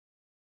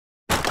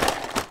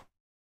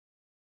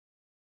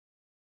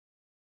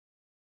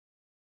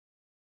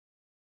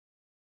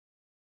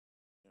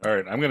All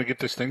right, I'm going to get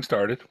this thing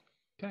started.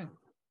 Okay.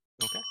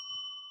 Okay.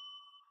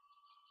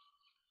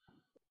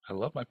 I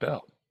love my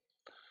bell.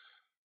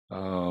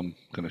 I'm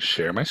going to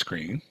share my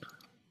screen.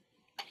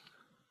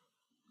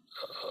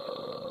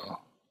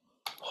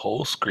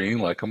 Whole screen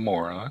like a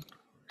moron.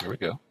 Here we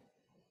go.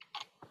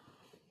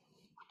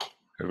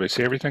 Everybody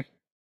see everything?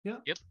 Yeah.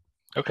 Yep.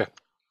 Okay.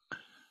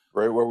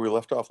 Right where we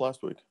left off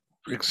last week.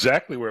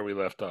 Exactly where we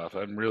left off.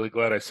 I'm really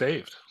glad I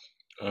saved.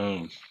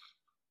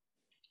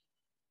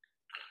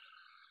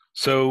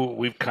 So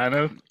we've kind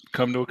of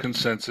come to a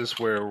consensus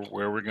where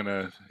we're going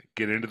to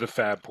get into the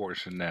fab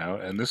portion now.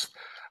 And this,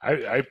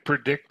 I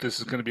predict this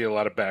is going to be a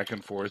lot of back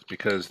and forth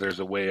because there's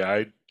a way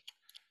I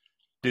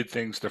did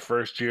things the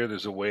first year.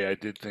 There's a way I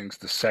did things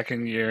the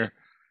second year.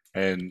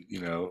 And,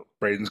 you know,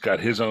 Braden's got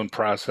his own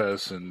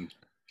process. And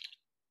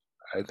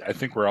I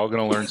think we're all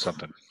going to learn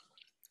something.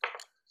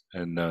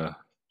 And I'm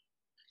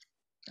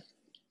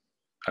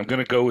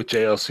going to go with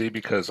JLC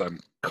because I'm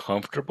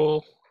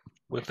comfortable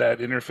with that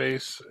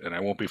interface and I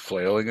won't be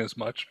flailing as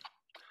much.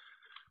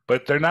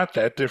 But they're not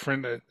that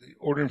different.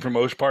 Ordering from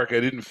Osh Park, I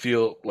didn't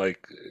feel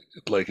like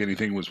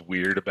anything was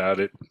weird about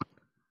it.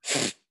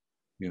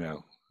 You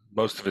know,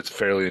 most of it's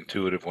fairly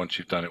intuitive. Once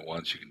you've done it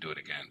once, you can do it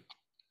again.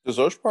 Does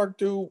Osh Park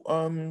do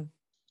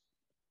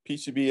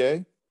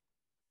PCBA?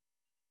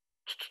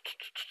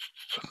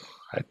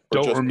 I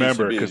don't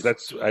remember because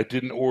PCBs? I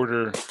didn't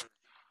order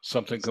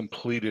something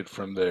completed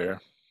from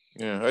there.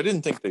 Yeah, I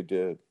didn't think they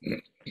did.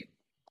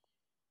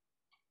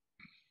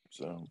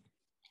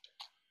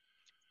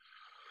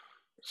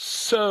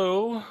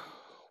 So,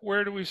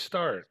 where do we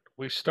start?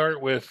 We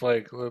start with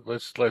we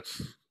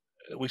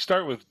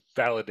start with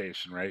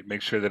validation, right?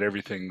 Make sure that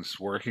everything's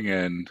working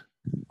and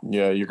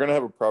yeah, you're gonna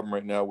have a problem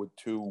right now with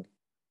two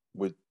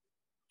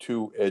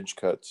edge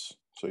cuts.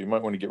 So you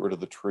might want to get rid of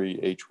the tree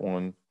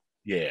H1.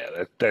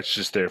 Yeah, that's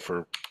just there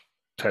for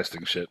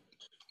testing shit.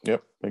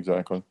 Yep,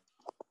 exactly.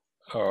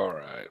 All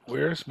right,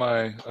 where's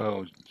my?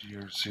 Oh,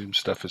 your Zoom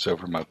stuff is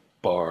over my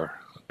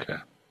bar. Okay.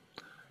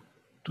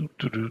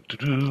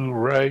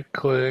 Right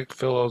click,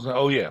 fill those.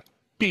 Oh yeah,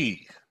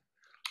 B.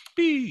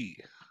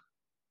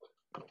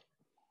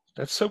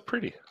 That's so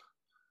pretty.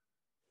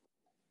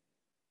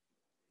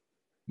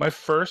 My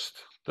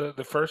first,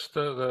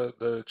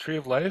 the Tree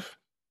of Life,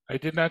 I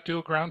did not do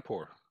a ground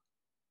pour.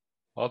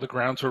 All the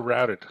grounds were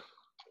routed.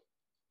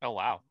 Oh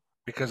wow.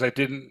 Because I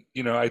didn't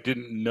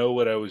know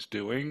what I was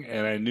doing,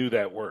 and I knew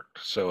that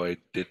worked, so I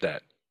did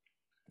that.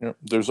 Yeah.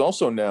 There's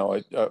also now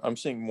I'm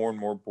seeing more and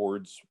more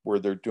boards where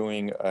they're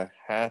doing a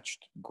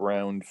hatched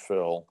ground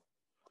fill.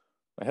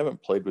 I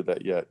haven't played with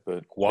that yet,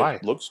 but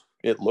why?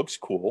 It looks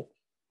cool.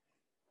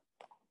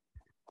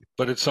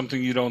 But it's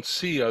something you don't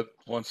see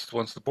once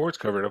the board's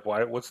covered up.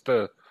 Why? What's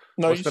the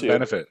see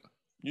benefit?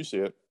 You see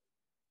it.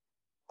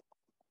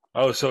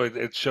 Oh, so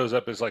it shows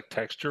up as like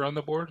texture on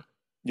the board?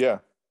 Yeah.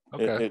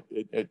 Okay.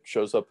 It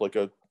shows up like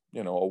a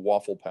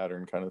waffle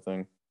pattern kind of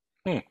thing.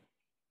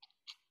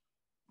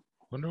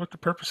 Wonder what the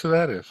purpose of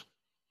that is.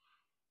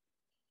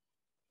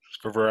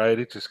 Just for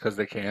variety, just because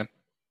they can.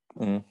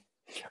 Mm.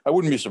 I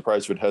wouldn't be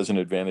surprised if it has an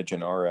advantage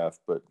in RF,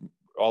 but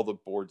all the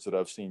boards that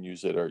I've seen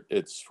use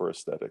it's for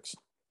aesthetics.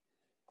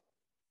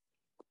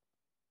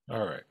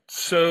 All right,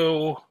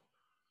 so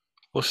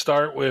we'll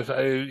start with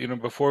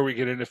before we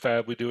get into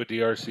fab, we do a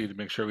DRC to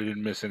make sure we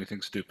didn't miss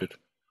anything stupid.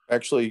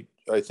 Actually,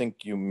 I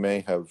think you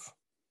may have.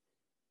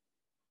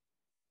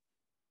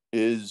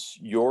 Is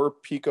your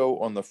Pico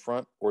on the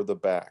front or the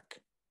back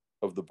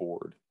of the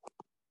board?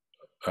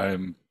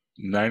 I'm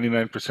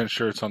 99%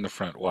 sure it's on the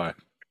front. Why?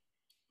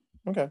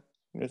 Okay,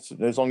 it's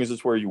as long as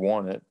it's where you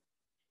want it.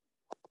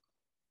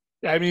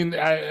 I mean,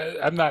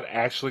 I'm not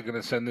actually going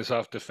to send this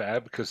off to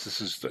fab because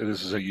this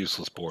is a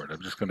useless board.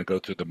 I'm just going to go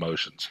through the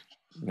motions.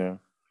 Yeah.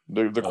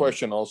 The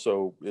question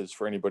also is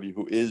for anybody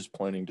who is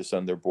planning to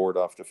send their board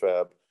off to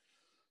fab,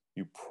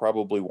 you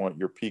probably want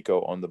your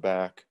Pico on the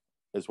back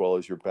as well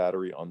as your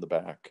battery on the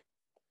back.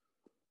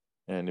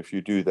 And if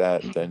you do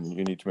that, then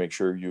you need to make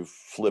sure you've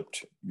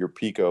flipped your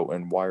Pico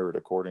and wire it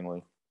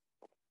accordingly.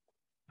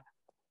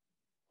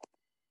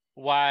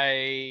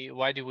 Why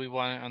do we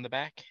want it on the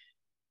back?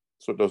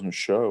 So it doesn't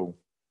show.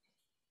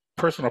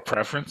 Personal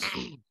preference.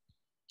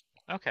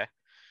 Okay.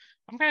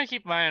 I'm going to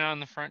keep mine on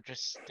the front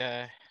just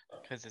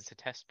because it's a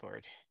test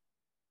board.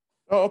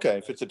 Oh, okay.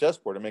 If it's a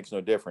test board, it makes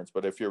no difference.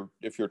 But if you're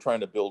trying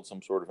to build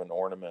some sort of an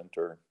ornament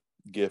or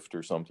gift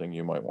or something,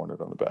 you might want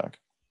it on the back.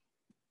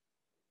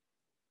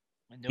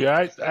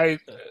 Yeah,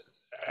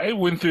 I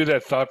went through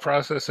that thought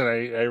process and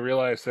I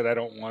realized that I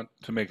don't want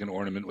to make an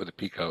ornament with a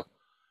Pico.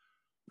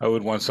 I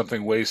would want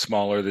something way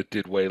smaller that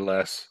did way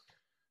less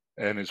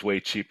and is way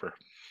cheaper.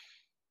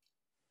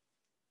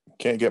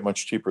 Can't get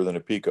much cheaper than a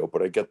Pico,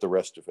 but I get the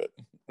rest of it.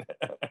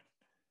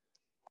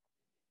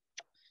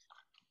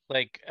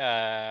 Like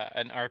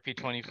an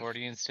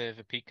RP2040 instead of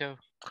a Pico?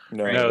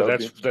 No,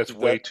 that's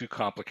way too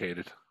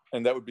complicated.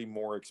 And that would be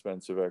more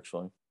expensive,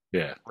 actually.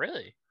 Yeah.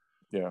 Really?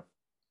 Yeah.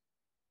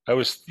 I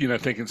was,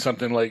 thinking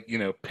something like,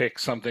 pick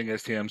something,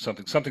 STM,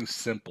 something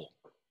simple.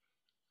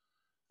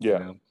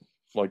 Yeah.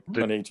 like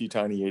an AT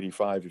Tiny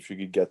 85 if you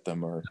could get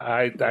them, or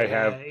I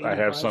have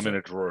 85s some in are-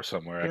 a drawer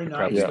somewhere. I They're could nice.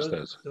 probably use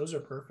those. Those are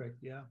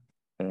perfect. Yeah.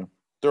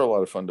 they're a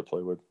lot of fun to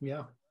play with.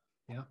 Yeah.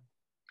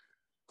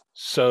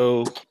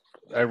 So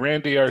I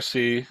ran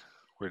DRC.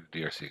 Where did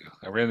DRC go?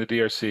 I ran the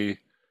DRC.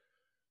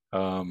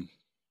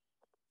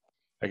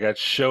 I got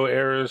show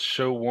errors,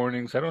 show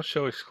warnings. I don't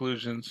show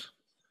exclusions.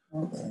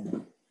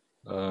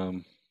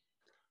 I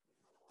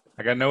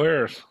got no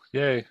errors.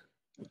 Yay.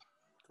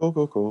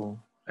 Cool.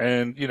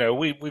 And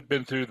we've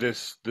been through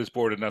this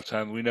board enough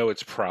time. We know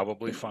it's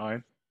probably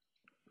fine.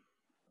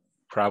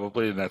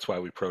 Probably, and that's why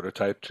we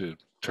prototype, to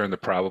turn the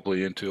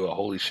probably into a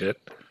holy shit.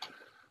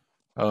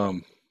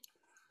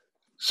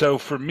 So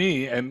for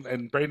me,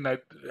 and Braden,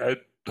 I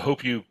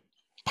hope you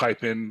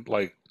pipe in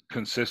like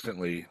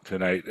consistently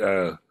tonight,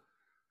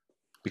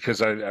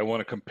 because I want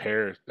to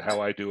compare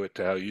how I do it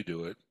to how you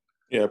do it.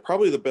 Yeah,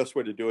 probably the best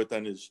way to do it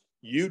then is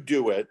you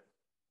do it,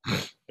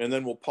 and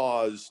then we'll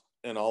pause,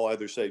 and I'll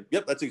either say,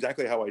 "Yep, that's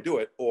exactly how I do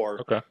it," or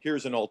Okay.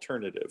 "Here's an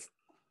alternative."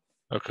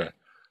 Okay.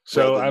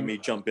 So rather than me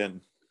jump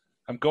in.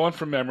 I'm going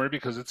from memory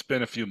because it's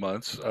been a few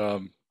months.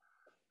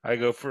 I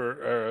go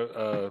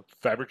for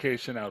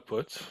fabrication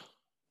outputs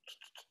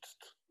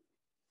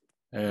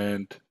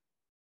and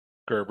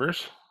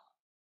Gerbers.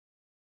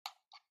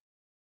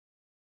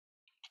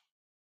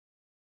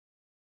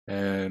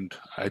 And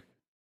I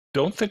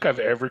don't think I've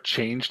ever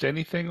changed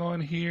anything on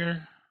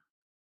here.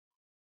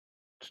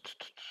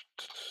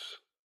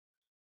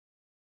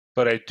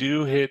 But I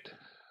do hit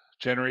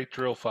generate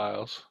drill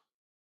files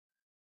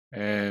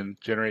and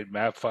generate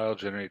map file,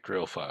 generate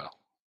drill file,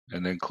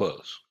 and then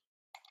close.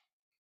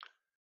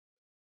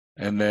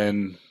 And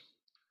then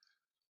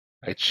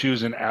I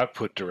choose an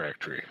output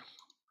directory.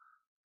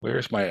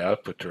 Where's my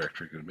output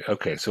directory going to be?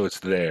 Okay, so it's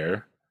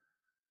there.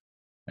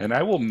 And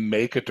I will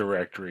make a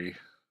directory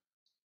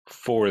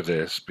for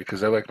this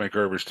because I like my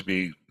Gerbers to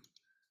be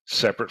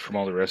separate from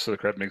all the rest of the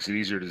crap. It makes it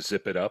easier to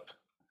zip it up.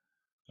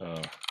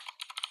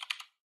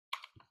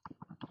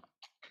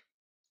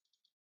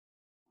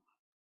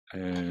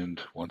 And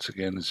once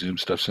again, the Zoom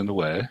stuff's in the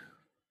way.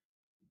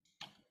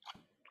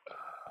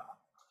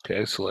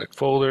 Okay, select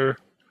folder.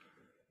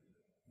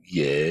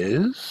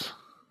 Yes.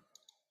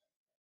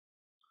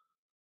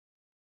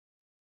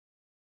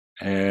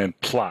 And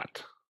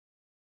plot.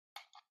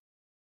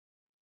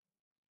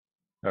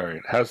 All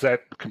right, how's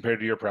that compared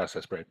to your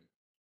process, Braden?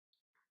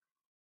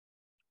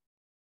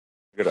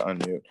 I gotta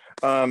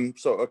unmute.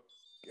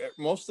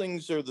 Most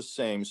things are the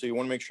same. So you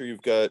want to make sure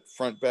you've got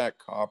front back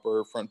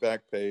copper, front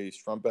back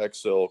paste, front back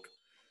silk,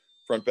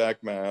 front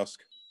back mask,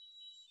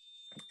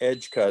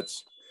 edge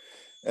cuts.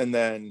 And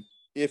then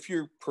if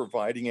you're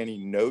providing any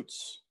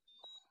notes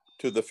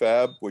to the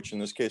fab, which in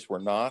this case we're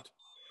not,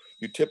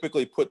 you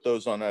typically put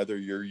those on either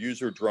your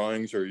user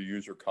drawings or your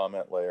user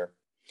comment layer.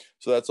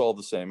 So that's all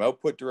the same.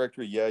 Output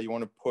directory, yeah, you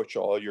want to push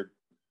all your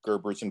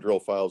Gerbers and drill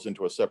files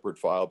into a separate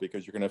file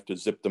because you're going to have to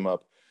zip them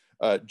up.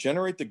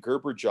 Generate the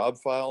Gerber job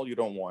file. You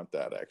don't want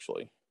that,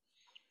 actually.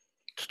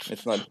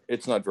 It's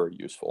not very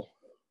useful.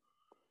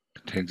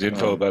 Contains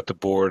info about the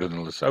board and the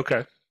list.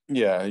 Okay.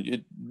 Yeah,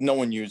 no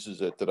one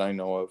uses it that I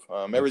know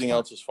of. Everything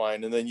else is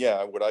fine. And then,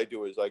 yeah, what I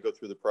do is I go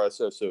through the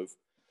process of,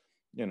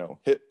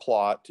 hit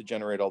plot to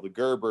generate all the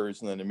Gerbers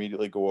and then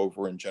immediately go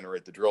over and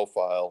generate the drill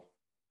file,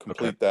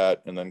 complete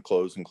that, and then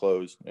close.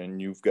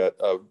 And you've got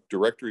a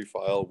directory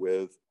file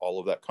with all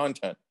of that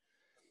content.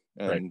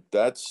 And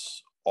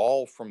that's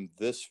all from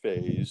this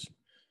phase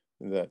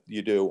that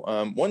you do.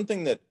 One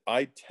thing that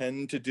I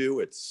tend to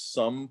do at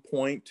some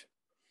point,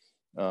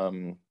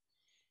 and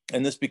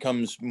this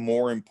becomes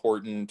more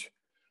important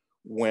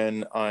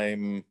when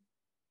I'm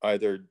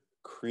either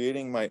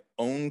creating my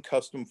own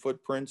custom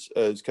footprints,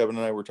 as Kevin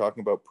and I were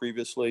talking about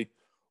previously,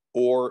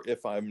 or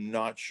if I'm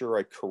not sure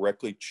I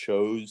correctly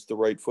chose the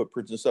right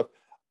footprints and stuff,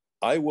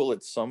 I will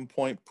at some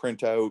point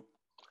print out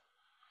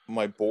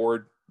my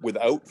board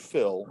without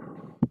fill,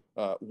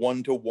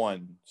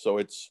 1-to-1. So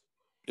it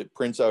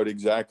prints out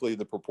exactly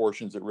the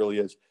proportions it really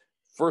is.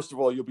 First of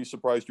all, you'll be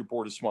surprised your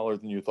board is smaller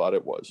than you thought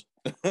it was.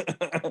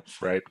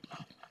 Right.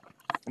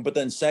 But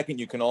then second,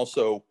 you can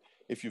also,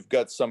 if you've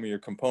got some of your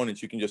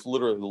components, you can just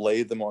literally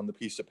lay them on the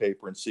piece of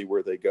paper and see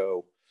where they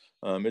go.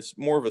 It's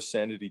more of a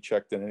sanity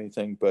check than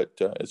anything.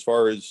 But as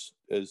far as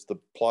the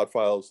plot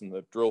files and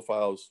the drill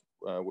files,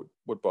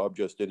 what Bob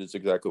just did is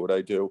exactly what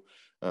I do.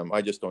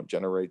 I just don't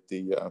generate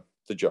the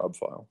job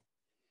file.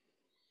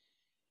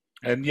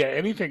 And yeah,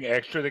 anything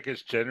extra that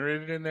gets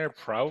generated in there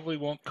probably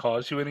won't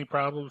cause you any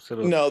problems.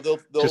 It'll they'll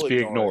just be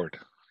ignored.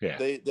 Yeah,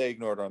 they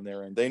ignore it on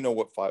their end. They know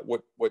what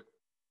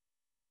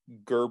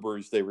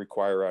Gerbers they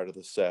require out of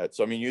the set.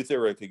 So I mean, you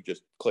theoretically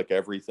just click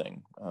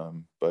everything,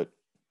 but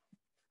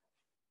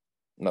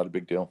not a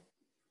big deal.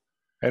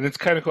 And it's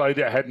kind of cool. I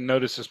hadn't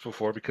noticed this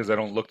before because I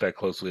don't look that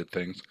closely at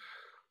things.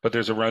 But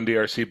there's a Run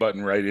DRC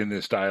button right in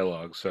this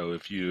dialog. So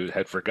if you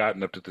had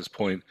forgotten up to this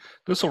point,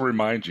 this will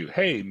remind you,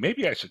 hey,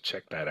 maybe I should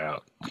check that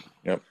out.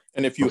 Yep.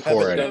 And if you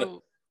haven't done it,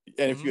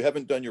 and if you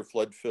haven't done your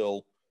flood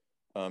fill,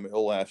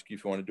 it'll ask you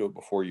if you want to do it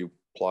before you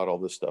plot all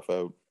this stuff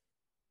out.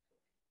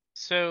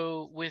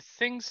 So with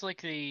things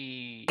like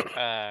the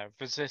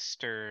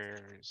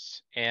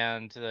resistors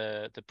and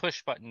the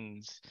push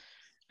buttons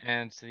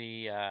and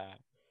the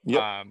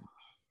Yep.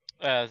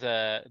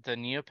 the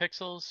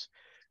neopixels,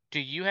 do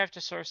you have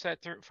to source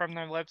that through from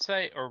their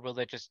website, or will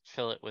they just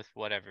fill it with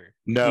whatever?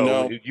 No,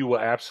 No. you will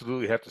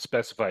absolutely have to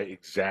specify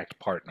exact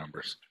part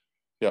numbers.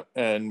 Yeah,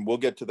 and we'll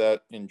get to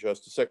that in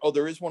just a sec. Oh,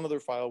 there is one other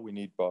file we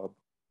need, Bob.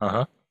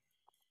 Uh-huh.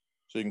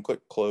 So you can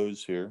click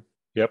close here.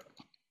 Yep.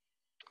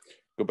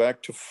 Go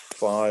back to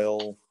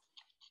file,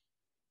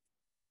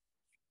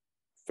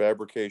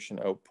 fabrication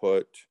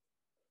output,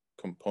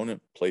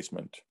 component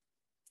placement.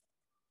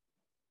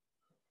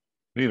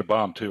 We need a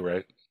bomb too,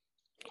 right?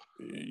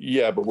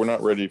 Yeah, but we're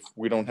not ready.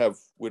 We don't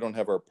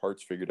have our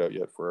parts figured out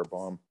yet for our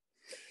bomb.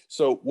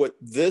 So what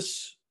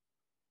this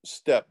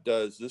step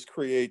does, this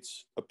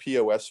creates a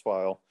POS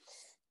file.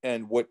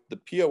 And what the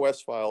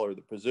POS file or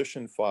the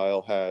position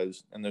file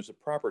has, and there's a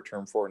proper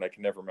term for it, and I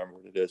can never remember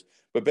what it is.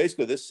 But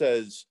basically this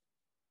says,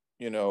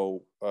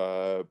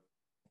 D8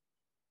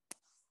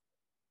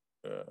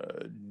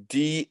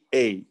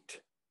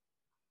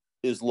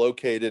 is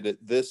located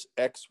at this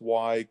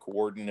XY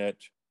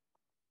coordinate,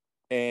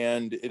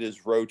 and it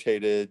is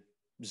rotated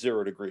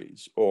 0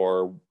 degrees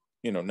or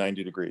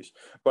 90 degrees.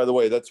 By the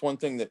way, that's one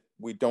thing that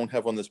we don't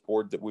have on this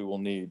board that we will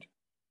need,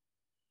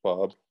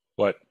 Bob.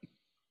 What?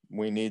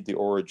 We need the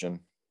origin.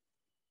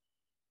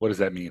 What does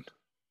that mean?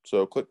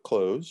 So click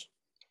close.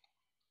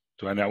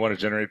 Do I not want to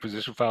generate a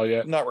position file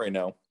yet? Not right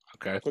now.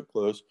 Okay. Click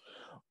close.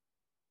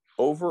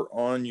 Over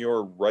on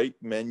your right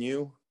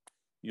menu,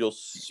 you'll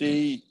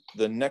see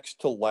the next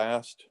to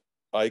last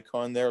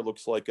icon there.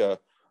 Looks like an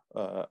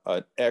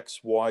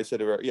XY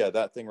set of, yeah,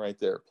 that thing right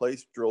there.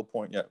 Place drill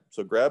point. Yeah.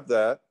 So grab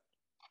that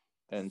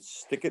and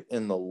stick it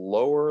in the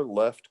lower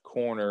left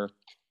corner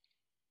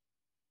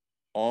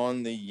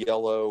on the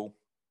yellow.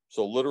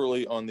 So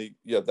literally on the,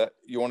 that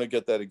you want to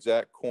get that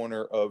exact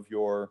corner of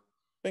your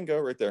bingo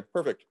right there.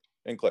 Perfect.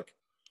 And click.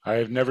 I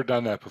have never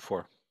done that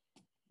before.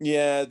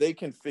 Yeah, they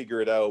can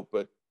figure it out,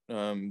 but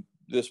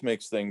this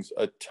makes things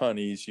a ton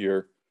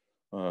easier.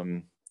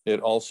 It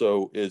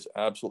also is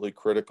absolutely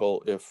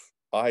critical if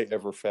I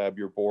ever fab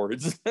your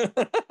boards.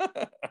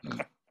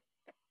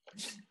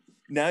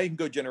 Now you can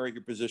go generate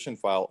your position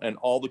file, and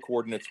all the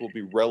coordinates will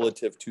be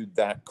relative to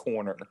that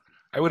corner.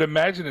 I would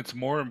imagine it's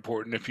more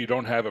important if you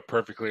don't have a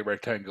perfectly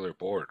rectangular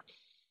board.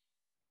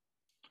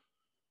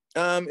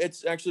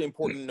 It's actually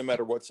important no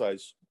matter what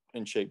size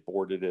and shape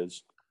board it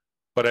is.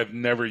 But I've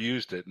never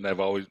used it, and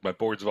my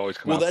boards have always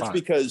come out fine.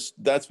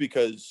 That's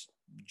because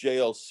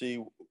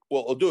JLC,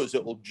 what it'll do is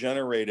it will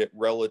generate it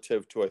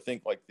relative to, I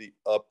think, like the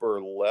upper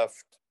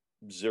left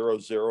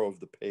 00 of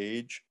the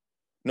page.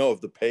 No, of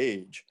the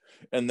page.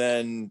 And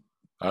then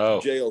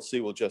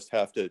JLC will just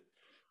have to,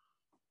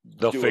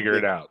 they'll figure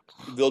it out.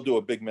 They'll do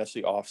a big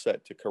messy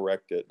offset to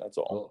correct it. That's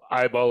all. They'll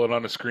eyeball it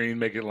on a screen,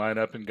 make it line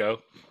up and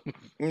go.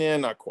 Yeah,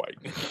 not quite.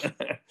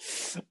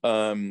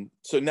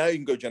 So now you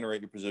can go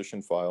generate your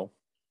position file.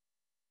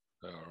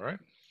 All right.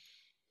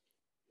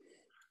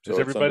 So is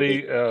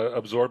everybody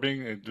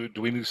absorbing?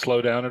 Do we need to slow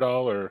down at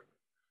all, or?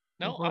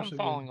 No, I'm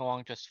following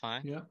along just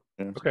fine. Yeah.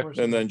 Okay.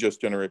 And then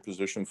just generate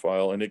position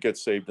file, and it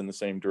gets saved in the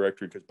same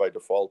directory because by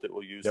default it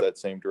will use that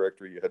same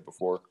directory you had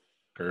before.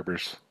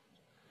 Gerbers.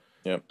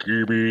 Yep.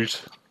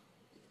 Gerbers.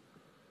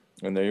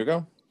 And there you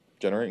go.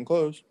 Generate and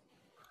close.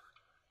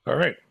 All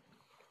right.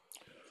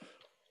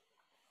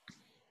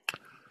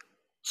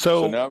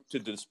 So now to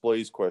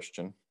displays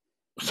question.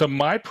 So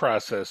my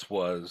process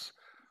was,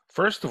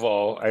 first of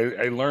all,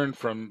 I learned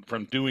from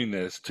doing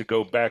this to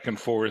go back and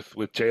forth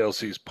with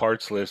JLC's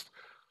parts list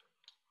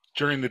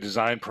during the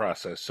design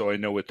process, so I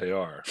know what they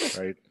are,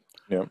 right?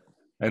 Yeah.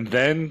 And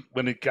then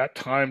when it got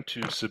time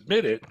to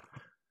submit it,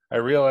 I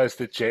realized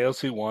that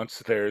JLC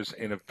wants theirs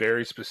in a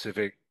very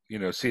specific,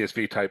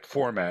 CSV type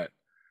format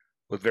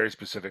with very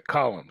specific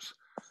columns.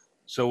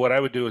 So what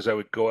I would do is I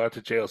would go out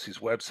to JLC's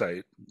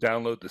website,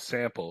 download the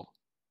sample,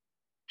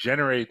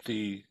 generate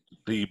the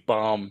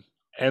BOM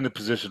and the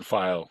position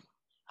file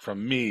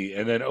from me,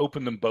 and then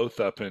open them both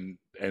up and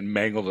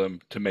mangle them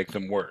to make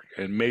them work.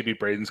 And maybe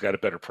Braden's got a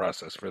better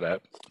process for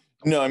that.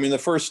 No, I mean, the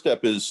first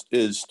step is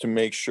to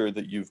make sure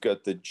that you've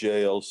got the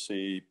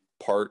JLC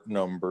part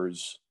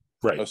numbers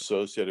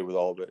associated with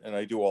all of it. And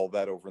I do all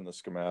that over in the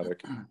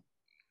schematic.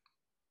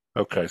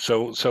 Okay,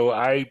 so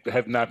I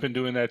have not been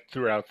doing that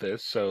throughout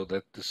this, so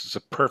that this is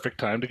a perfect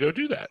time to go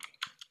do that.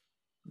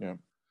 Yeah.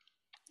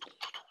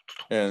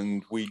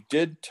 And we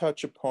did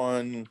touch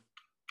upon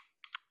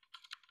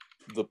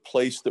the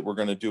place that we're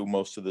going to do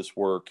most of this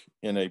work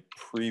in a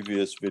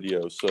previous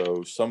video.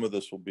 So some of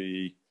this will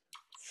be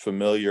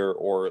familiar,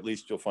 or at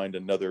least you'll find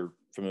another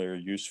familiar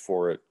use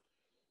for it.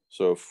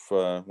 So if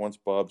once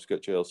Bob's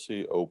got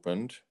JLC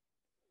opened,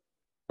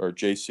 or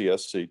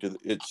JCSC,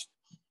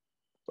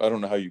 I don't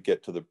know how you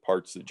get to the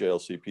parts that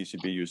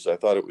JLCPCB uses. I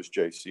thought it was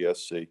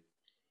JCSC.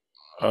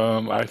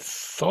 I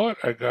thought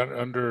I got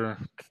under.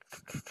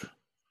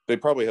 They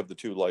probably have the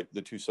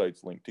two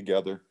sites linked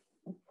together.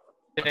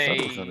 They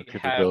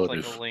have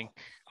like a link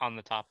on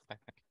the top, I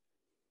think.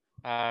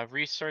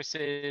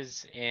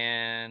 Resources,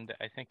 and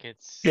I think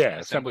it's Yeah,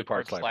 assembly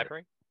parts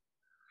library.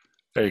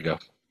 There you go.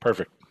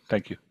 Perfect.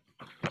 Thank you.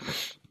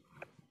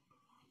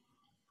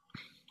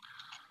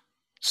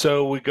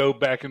 So we go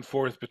back and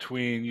forth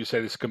between, you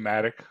say, the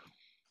schematic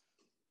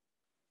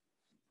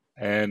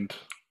and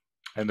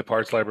the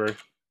parts library?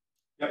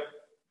 Yep.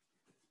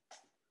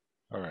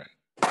 All right.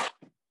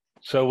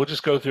 So we'll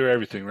just go through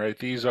everything, right?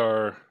 These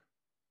are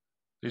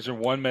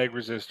 1 meg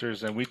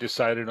resistors, and we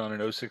decided on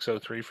an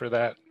 0603 for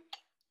that.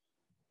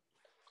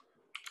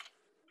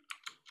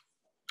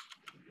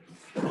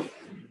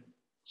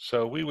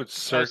 So we would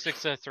search.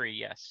 0603,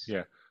 yes.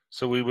 Yeah.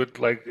 So we would,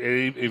 like,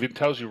 it even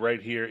tells you right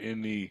here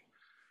in the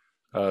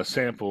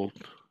sample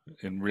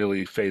in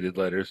really faded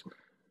letters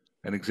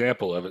an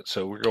example of it.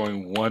 So we're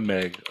going 1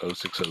 meg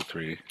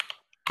 0603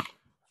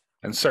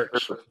 and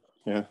search.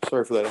 Yeah,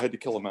 sorry for that. I had to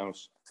kill a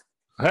mouse.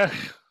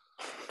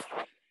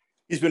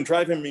 He's been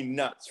driving me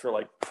nuts for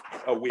like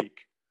a week.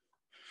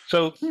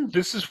 So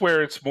this is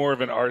where it's more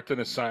of an art than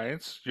a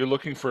science. You're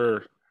looking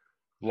for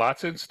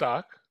lots in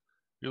stock.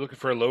 You're looking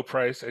for a low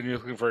price, and you're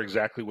looking for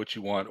exactly what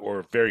you want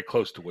or very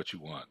close to what you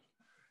want.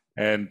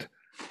 And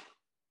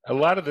a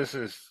lot of this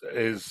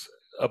is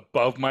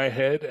above my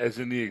head, as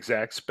in the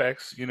exact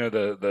specs, you know,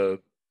 the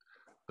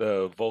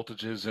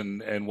voltages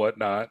and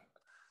whatnot.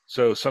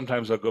 So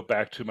sometimes I'll go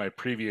back to my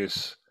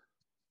previous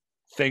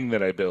thing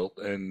that I built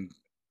and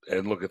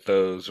look at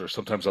those, or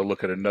sometimes I'll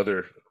look at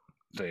another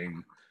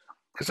thing,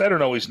 because I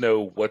don't always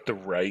know what the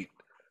right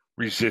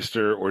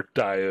resistor or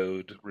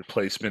diode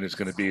replacement is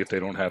going to be if they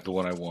don't have the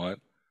one I want.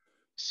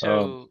 So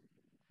go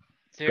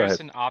ahead. there's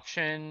an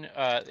option.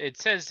 It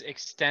says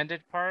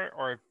extended part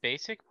or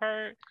basic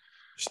part.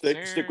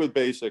 Stick with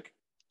basic.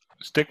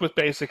 Stick with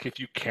basic if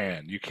you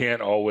can. You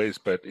can't always,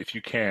 but if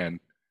you can,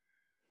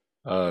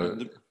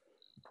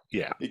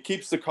 yeah. It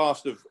keeps the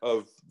cost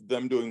of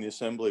them doing the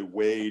assembly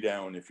way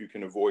down if you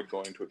can avoid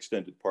going to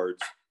extended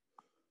parts.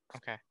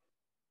 Okay.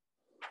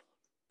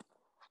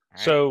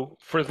 So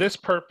for this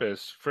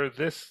purpose, for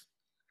this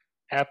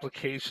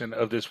application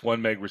of this 1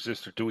 meg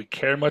resistor, do we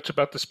care much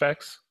about the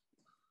specs?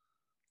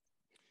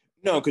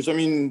 No, because I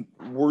mean,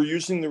 we're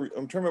using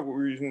I'm talking about what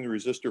we're using the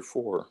resistor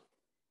for.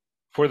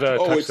 For the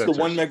touch it's sensors. the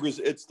 1 meg.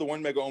 It's the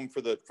 1 meg ohm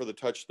for the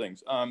touch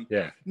things.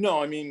 Yeah.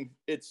 No, I mean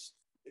it's.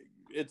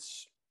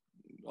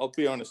 I'll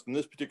be honest. In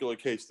this particular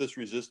case, this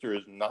resistor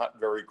is not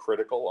very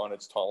critical on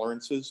its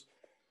tolerances.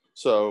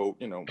 So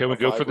you know. Can we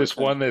go for this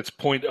one that's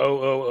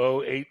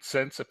 0.0008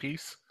 cents a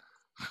piece?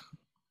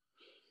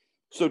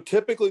 So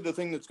typically, the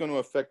thing that's going to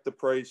affect the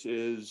price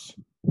is.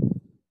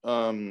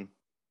 That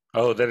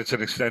it's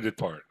an extended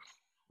part,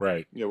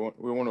 right? Yeah,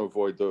 we want to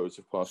avoid those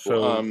if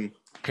possible. So,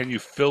 can you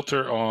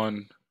filter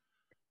on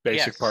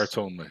basic parts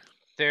only?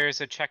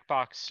 There's a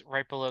checkbox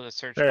right below the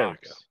search box. There we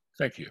go.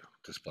 Thank you,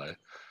 display.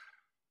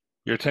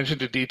 Your attention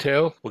to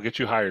detail will get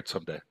you hired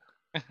someday.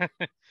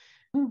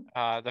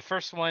 The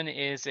first one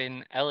is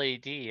an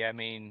LED. I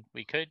mean,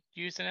 we could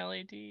use an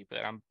LED, but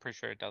I'm pretty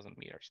sure it doesn't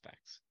meet our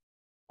specs.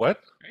 What?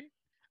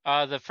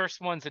 Right? The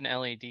first one's an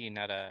LED,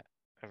 not a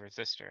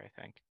resistor, I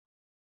think.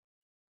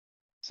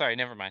 Sorry,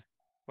 never mind.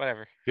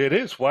 Whatever. It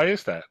is. Why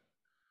is that?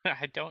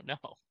 I don't know.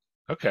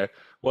 Okay.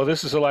 Well,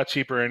 this is a lot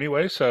cheaper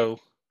anyway, so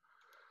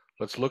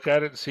let's look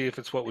at it and see if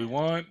it's what we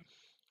want.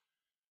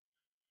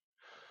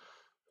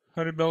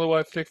 100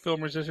 milliwatt thick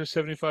film resistor,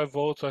 75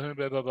 volts, 100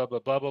 blah, blah, blah, blah,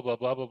 blah, blah, blah,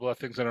 blah, blah, blah,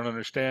 things I don't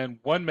understand.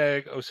 1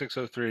 meg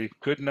 0603,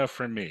 good enough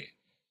for me.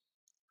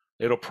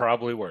 It'll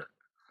probably work.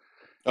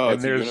 Oh, and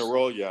it's a unit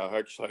roll? Yeah,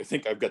 actually, I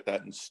think I've got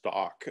that in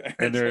stock.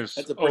 And there's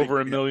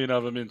over a million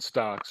of them in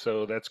stock,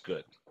 so that's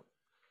good.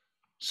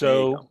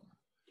 So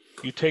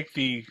you take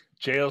the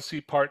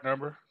JLC part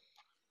number,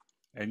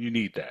 and you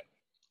need that.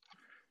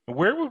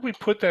 Where would we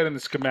put that in the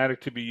schematic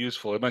to be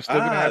useful? Am I still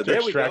going to have to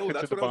extract it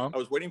to the BOM? I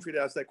was waiting for you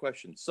to ask that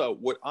question. So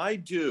what I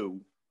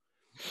do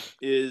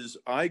is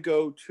I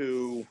go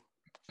to,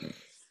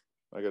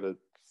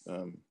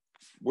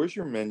 where's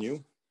your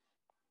menu?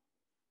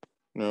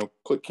 No,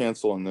 click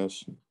cancel on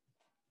this.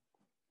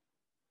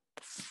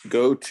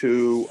 Go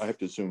to, I have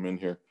to zoom in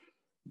here.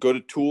 Go to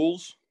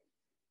tools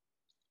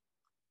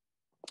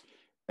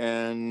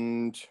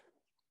and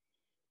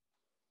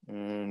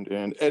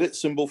edit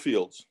symbol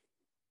fields.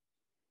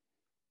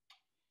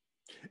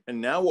 And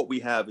now what we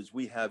have is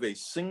we have a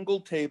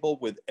single table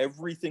with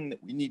everything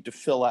that we need to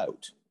fill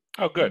out.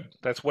 Oh, good.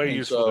 That's way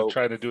useful to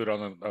try to do it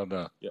on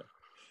the. Yeah.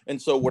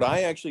 And so what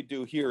I actually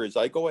do here is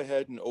I go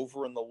ahead and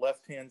over on the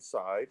left-hand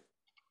side,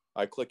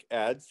 I click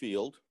add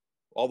field,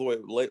 all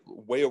the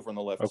way over on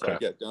the left side.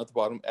 Yeah, down at the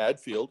bottom, add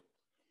field.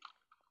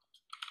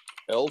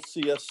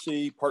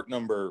 LCSC part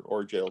number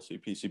or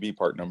JLCPCB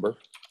part number.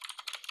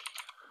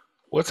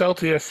 What's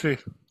LTSC?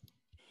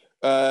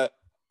 LCSC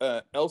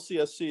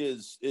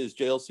is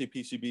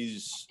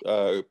JLCPCB's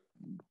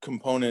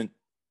component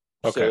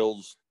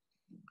sales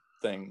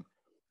thing.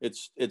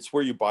 It's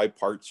where you buy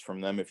parts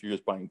from them if you're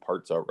just buying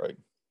parts outright.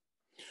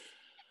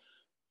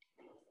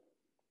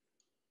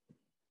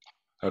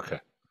 Okay.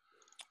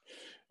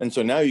 And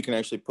so now you can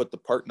actually put the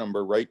part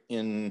number right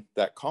in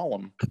that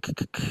column.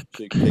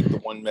 So you can take the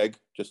 1 meg,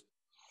 just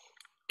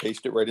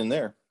paste it right in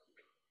there.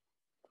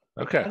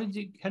 Okay. How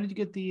did you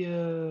get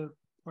the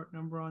part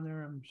number on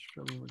there? I'm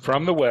struggling with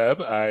From that. the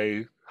web,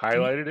 I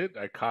highlighted it,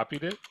 I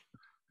copied it,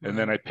 and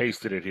then I Right.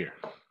 pasted it here.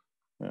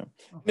 Yeah.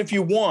 And if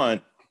you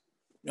want,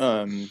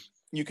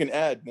 you can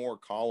add more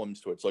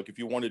columns to it. So like if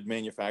you wanted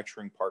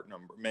manufacturer's part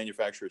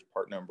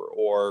number,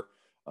 or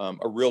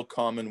a real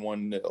common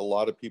one that a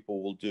lot of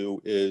people will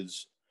do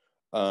is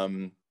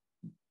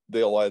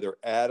they'll either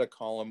add a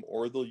column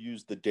or they'll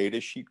use the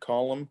data sheet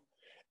column,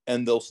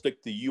 and they'll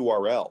stick the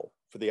URL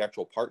for the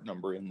actual part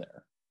number in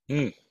there.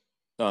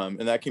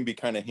 And that can be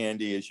kind of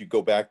handy as you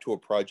go back to a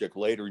project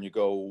later and you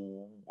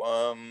go,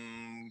 I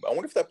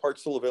wonder if that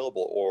part's still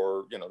available,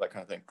 or, you know, that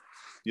kind of thing.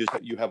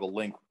 You have a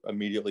link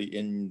immediately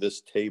in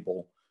this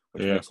table,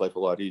 which makes life a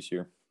lot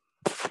easier.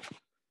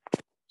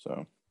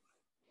 So,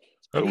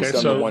 okay,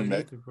 so so 1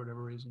 meg. For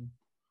whatever reason,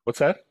 what's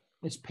that?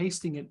 it's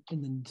pasting it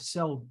in the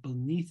cell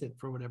beneath it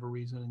for whatever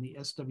reason in the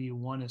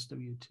SW1,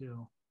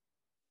 SW2.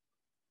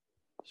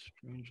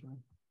 Strangely.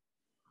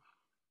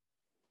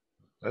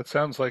 That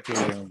sounds like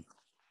a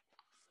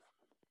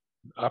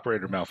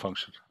operator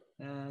malfunction,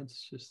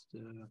 It's just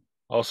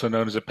also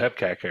known as a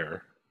PEPCAC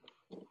error.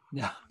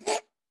 no.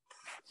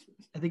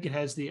 I think it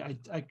has the.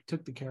 I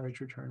took the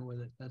carriage return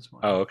with it. That's why.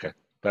 Oh, okay,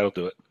 that'll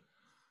do it.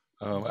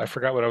 I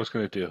forgot what I was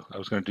going to do. I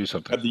was going to do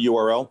something. Have the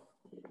URL?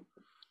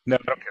 No, I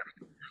don't care.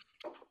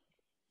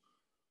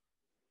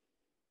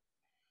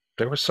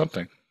 There was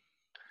something.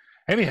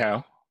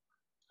 Anyhow,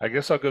 I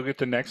guess I'll go get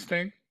the next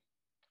thing,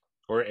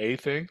 or a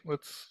thing.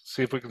 Let's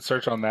see if we can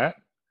search on that.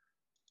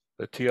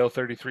 The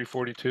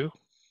TL3342.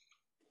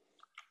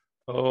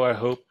 Oh, I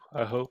hope.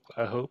 I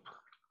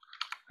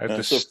have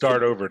to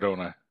start over,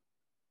 don't I?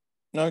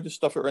 No, just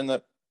stuff it right in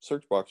that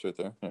search box right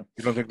there. Yeah.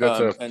 You don't think that's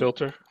a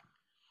filter?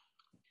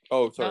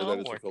 Oh, sorry, No, that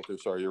is it'll a work. filter.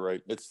 Sorry, you're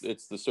right.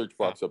 It's the search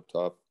box up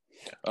top.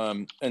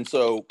 And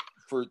so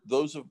for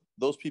those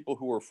people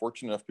who are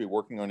fortunate enough to be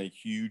working on a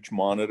huge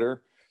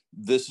monitor,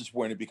 this is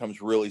when it becomes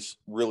really,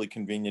 really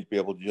convenient to be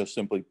able to just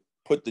simply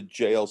put the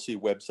JLC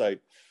website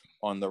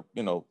on the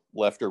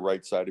left or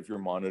right side of your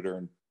monitor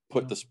and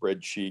put the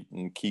spreadsheet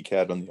and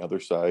KiCad on the other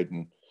side,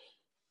 and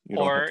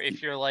or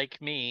if you're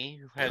like me,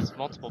 who has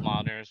multiple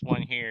monitors,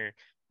 one here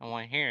and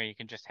one here, you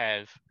can just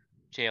have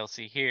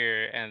JLC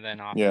here and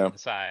then off to the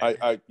side.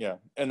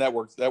 And that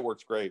works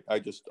great. I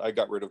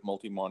got rid of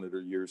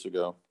multi-monitor years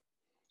ago.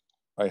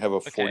 I have a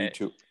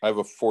 42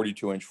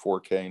 inch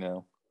 4K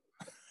now.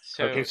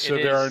 So okay, so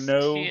it there are is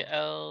no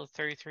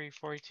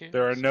TL3342.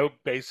 There are no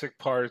basic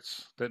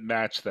parts that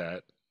match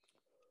that.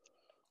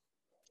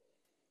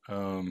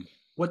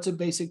 What's a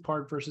basic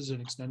part versus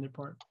an extended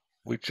part?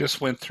 We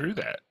just went through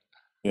that.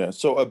 Yeah,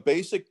 so a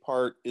basic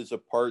part is a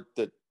part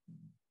that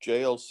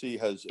JLC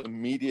has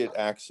immediate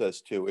access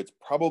to. It's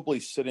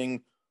probably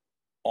sitting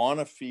on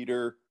a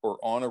feeder or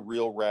on a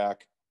reel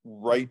rack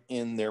right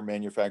in their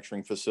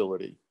manufacturing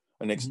facility.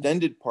 An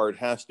extended part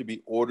has to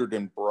be ordered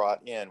and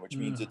brought in, which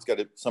means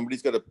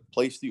somebody's got to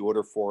place the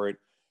order for it.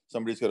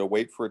 Somebody's got to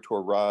wait for it to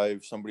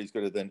arrive. Somebody's got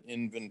to then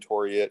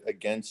inventory it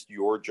against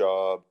your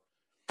job.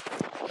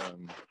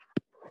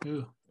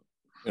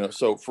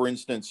 So for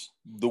instance,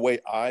 the way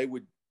I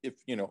would,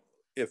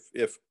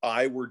 if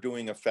I were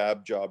doing a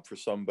fab job for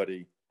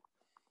somebody,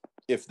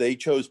 if they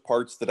chose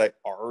parts that I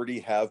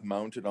already have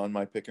mounted on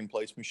my pick and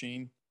place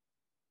machine,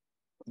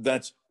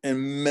 that's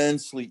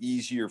immensely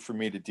easier for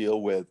me to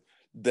deal with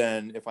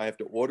than if I have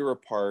to order a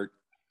part,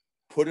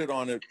 put it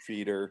on a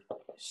feeder,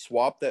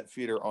 swap that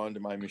feeder onto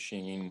my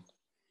machine,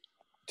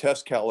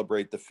 test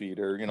calibrate the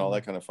feeder, all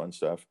that kind of fun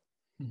stuff.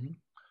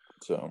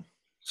 So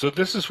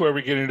this is where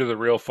we get into the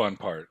real fun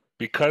part.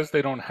 Because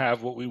they don't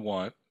have what we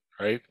want,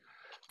 right?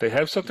 They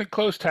have something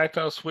close,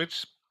 tactile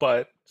switch,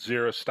 but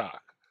zero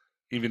stock,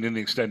 even in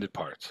the extended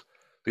parts.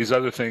 These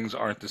other things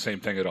aren't the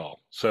same thing at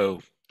all. So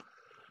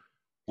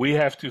we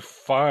have to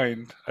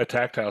find a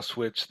tactile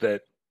switch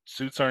that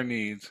suits our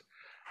needs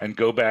and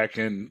go back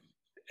and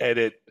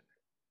edit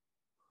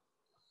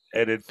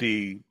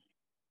the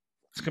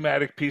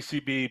schematic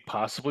PCB,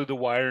 possibly the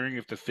wiring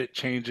if the fit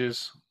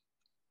changes,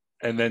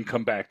 and then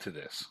come back to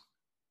this.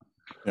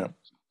 Yeah.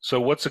 So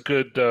what's a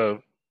good,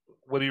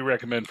 what do you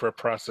recommend for a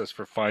process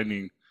for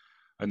finding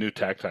a new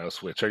tactile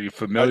switch? Are you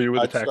familiar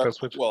with the tactile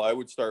switch? Well, I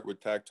would start with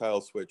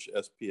tactile switch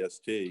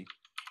SPST.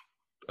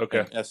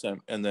 Okay.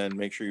 And then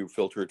make sure you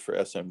filter it for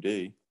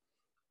SMD.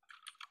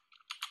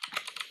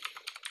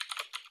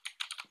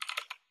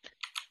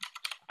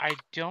 I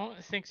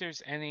don't think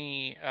there's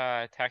any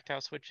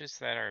tactile switches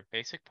that are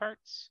basic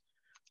parts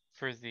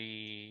for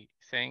the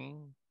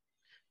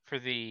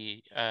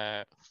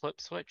flip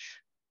switch.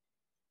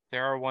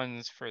 There are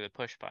ones for the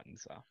push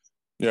buttons though.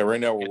 Yeah, right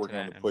now we're working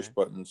on the push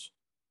buttons.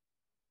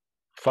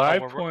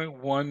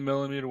 5.1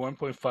 millimeter,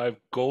 1.5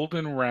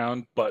 golden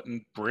round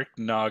button brick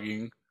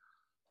nogging.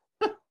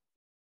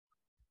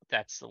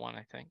 That's the one,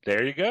 I think.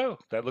 There you go.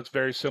 That looks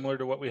very similar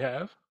to what we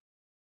have.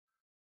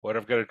 What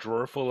I've got a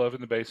drawer full of in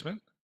the basement.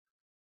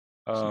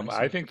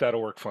 I think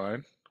that'll work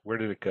fine. Where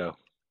did it go?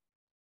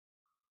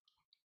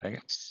 Dang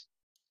it.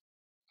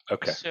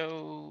 Okay.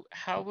 So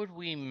how would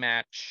we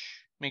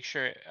make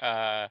sure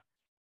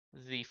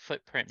the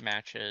footprint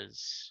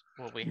matches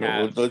what we No,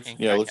 have let's in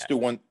let's KiCad? do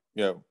one.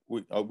 Yeah,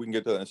 we can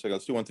get to that in a second.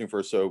 Let's do one thing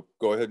first. So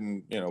go ahead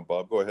and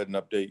Bob, go ahead and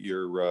update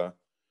your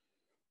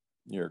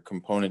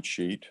component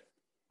sheet.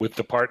 With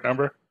the part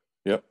number?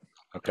 Yep.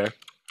 Okay.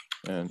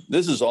 And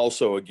this is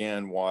also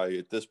again why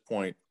at this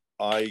point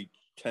I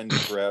tend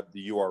to grab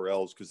the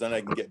URLs, because then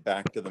I can get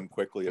back to them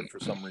quickly if for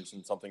some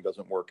reason something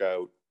doesn't work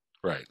out.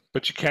 Right.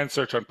 But you can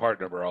search on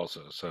part number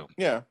also. So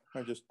Yeah,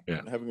 I just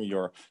having a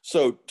URL.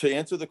 So to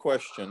answer the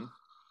question,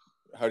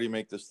 how do you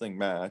make this thing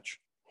match?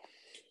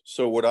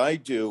 So what I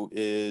do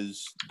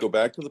is go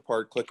back to the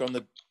part, click on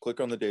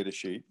the data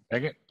sheet.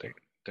 hang on.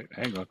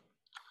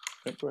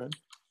 Okay, go ahead.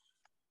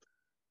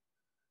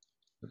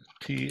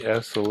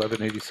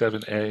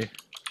 TS1187A. Is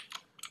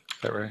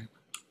that right?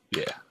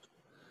 Yeah.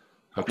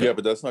 Okay. Yeah,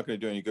 but that's not going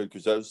to do any good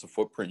because that was the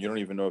footprint. You don't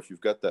even know if you've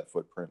got that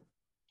footprint,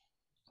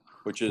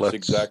 which is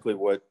exactly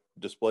what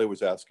Display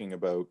was asking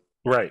about.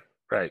 Right.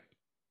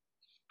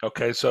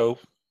 Okay, so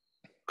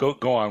go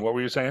on. What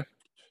were you saying?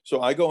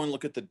 So I go and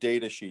look at the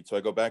data sheet. So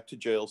I go back to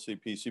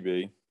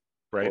JLCPCB,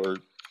 right,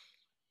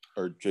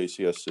 or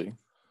JCSC,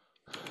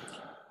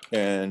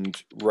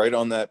 and right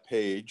on that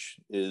page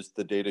is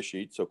the data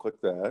sheet. So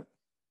click that.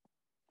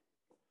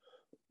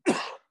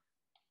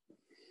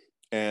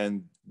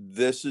 And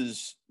this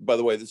is, by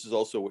the way, this is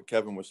also what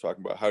Kevin was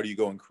talking about. How do you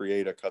go and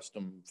create a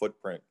custom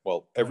footprint?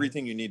 Well,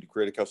 everything you need to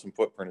create a custom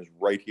footprint is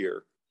right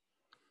here.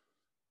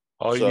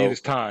 All you need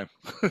is time.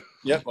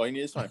 Yep, all you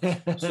need is time.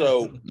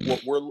 So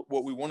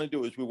what we want to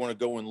do is we want to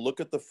go and look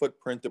at the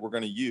footprint that we're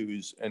going to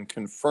use and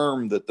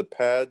confirm that the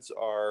pads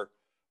are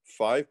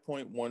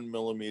 5.1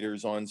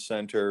 millimeters on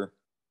center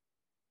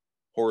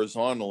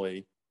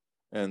horizontally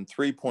and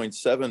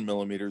 3.7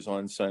 millimeters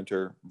on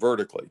center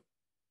vertically.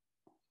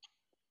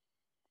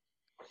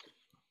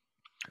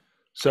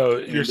 So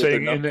you're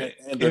saying in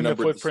the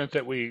footprint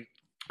that we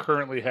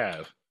currently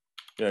have?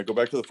 Yeah, go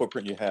back to the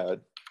footprint you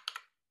had.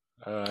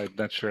 I'm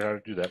not sure how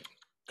to do that.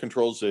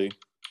 Control Z.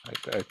 I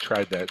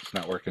tried that. It's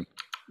not working.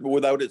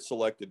 Without it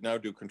selected. Now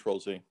do Control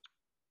Z.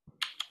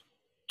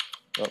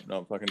 Oh, no,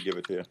 I'm not going to give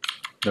it to you.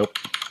 Nope.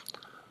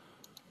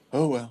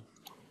 Oh, well.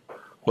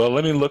 Well,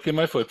 let me look in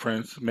my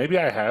footprints. Maybe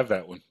I have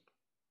that one.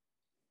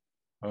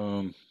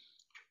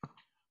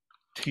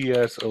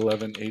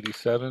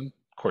 TS1187.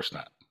 Of course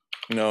not.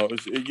 No,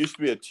 it used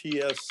to be a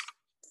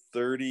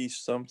TS30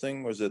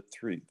 something. Was it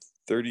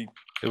 330?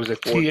 It was a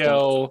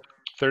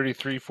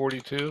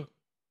TL3342.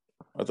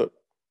 I thought.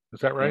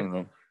 Is that right? I don't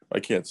know. I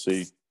can't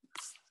see.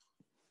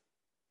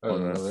 Oh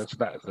no, that's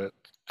not that.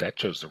 That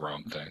chose the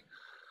wrong thing.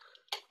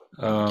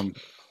 I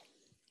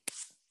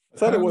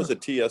thought it was a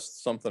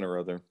TS something or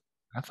other.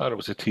 I thought it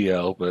was a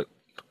TL, but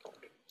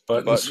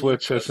button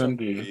switch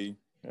SMD.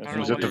 It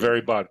was at the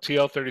very bottom.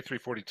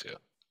 TL3342.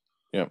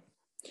 Yeah.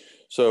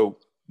 So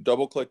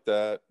double click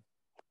that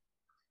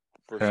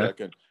for a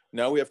second.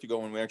 Now we have to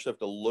go and we actually have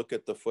to look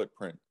at the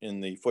footprint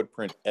in the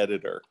footprint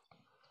editor.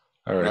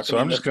 All right. So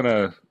I'm just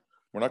gonna.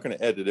 We're not going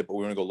to edit it, but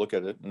we're going to go look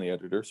at it in the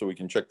editor so we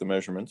can check the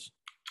measurements.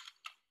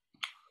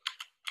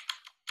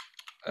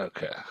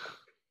 Okay.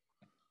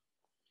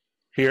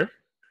 Here.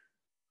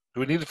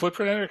 Do we need the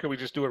footprint editor, or can we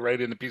just do it right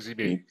in the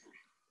PCB?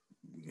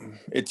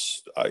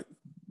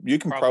 You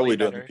can probably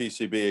do it in the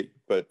PCB,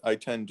 but I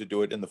tend to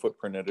do it in the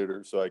footprint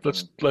editor, so I can.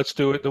 Let's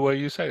do it the way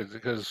you say,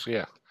 because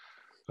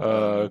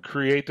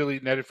create, delete,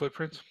 and edit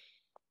footprints.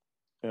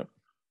 Yep.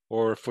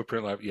 Or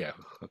footprint lab. Yeah.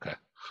 Okay.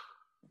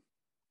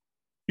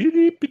 Beep,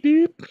 beep,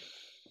 beep.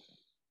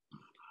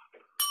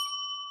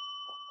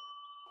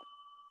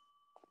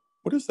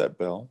 What is that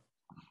bell?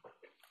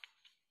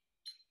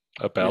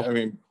 A bell. Yeah, I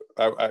mean,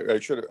 I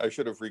should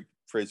have rephrased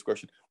the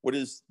question. What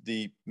is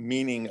the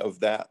meaning of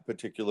that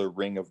particular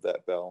ring of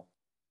that bell?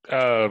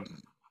 A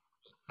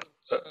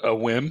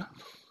whim.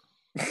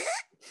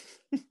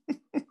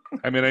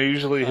 I mean, I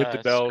usually hit the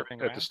bell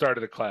at the start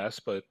of the class,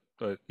 but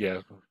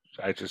yeah,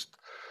 this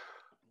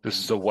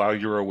is a while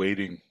you're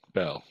awaiting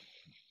bell.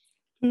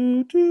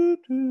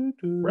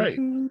 Right.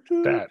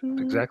 That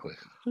exactly.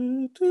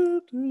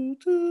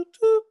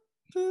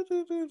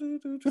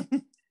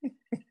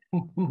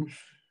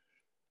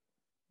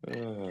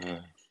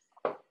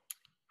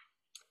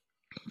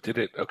 Did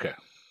it? Okay.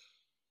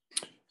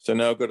 So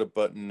now go to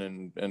button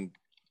and button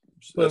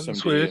SMD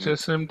switch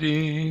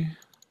SMD,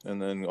 and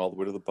then all the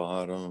way to the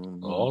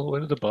bottom. All the way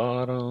to the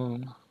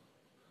bottom.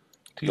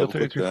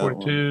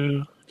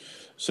 TL3342.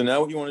 So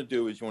now what you want to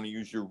do is you want to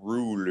use your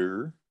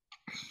ruler.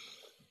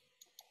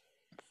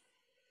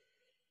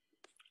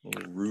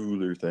 Little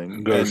ruler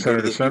thing. Go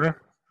center to center.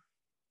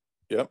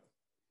 Yep.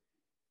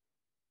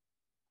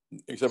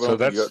 Except so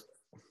that's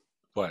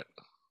what.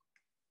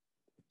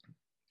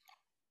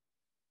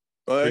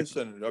 Oh, I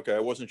centered. Okay, I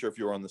wasn't sure if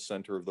you were on the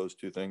center of those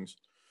two things.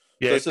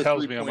 Yeah, so it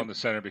tells me I'm on the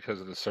center because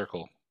of the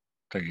circle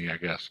thingy, I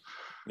guess.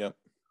 Yep.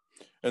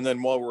 And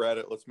then while we're at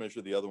it, let's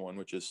measure the other one,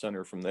 which is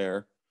center from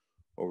there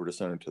over to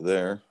center to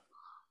there.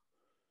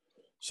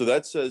 So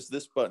that says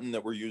this button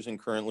that we're using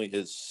currently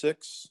is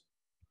 6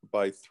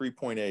 by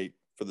 3.8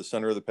 for the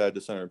center of the pad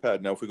to center of the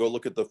pad. Now, if we go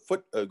look at the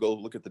go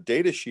look at the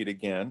data sheet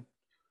again.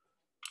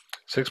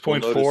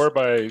 6.4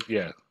 by,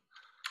 yeah.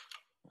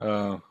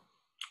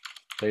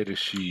 Data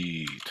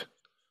sheet.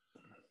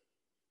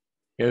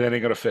 Yeah, that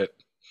ain't going to fit.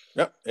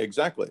 Yep,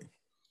 exactly.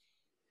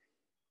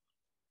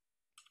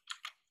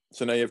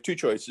 So now you have two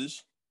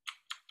choices.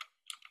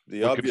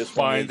 The obvious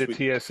find one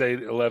the is TSA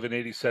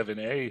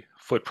 1187A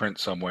footprint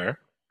somewhere.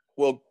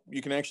 well,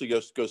 you can actually go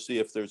see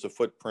if there's a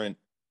footprint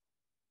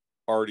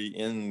already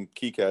in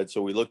KiCad.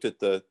 So we looked at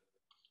the.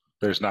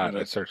 There's not.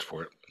 I searched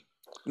for it.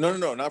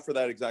 No, not for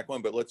that exact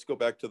one. But let's go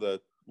back to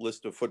the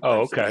list of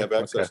footprints that we have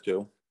access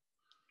to.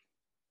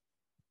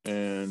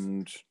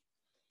 And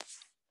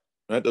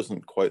that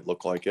doesn't quite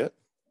look like it.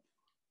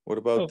 What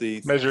about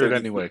the measure it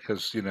anyway,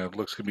 because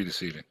looks can be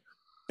deceiving.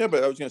 Yeah,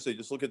 but I was going to say,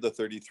 just look at the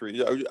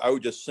 33. I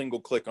would just single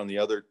click on the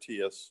other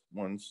TS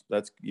ones.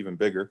 That's even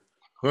bigger.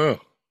 Oh,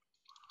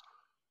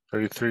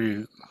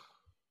 33.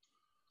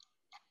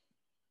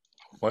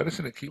 Why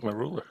doesn't it keep my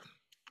ruler?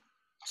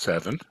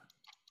 7.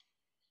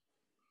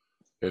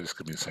 Yeah, this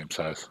could be the same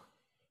size.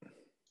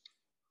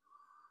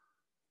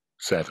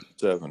 7.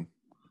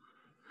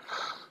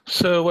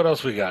 So what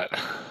else we got?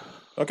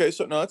 Okay,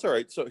 so no, that's all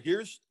right. So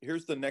here's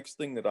the next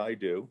thing that I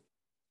do.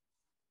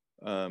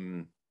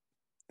 So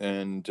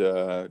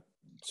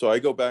I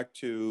go back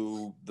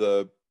to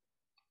the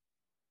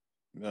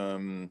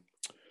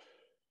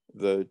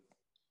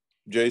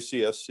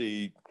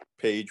JCSC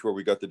page where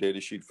we got the data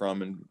sheet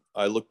from, and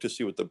I look to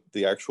see what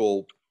the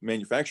actual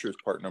manufacturer's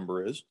part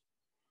number is.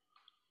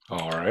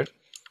 All right.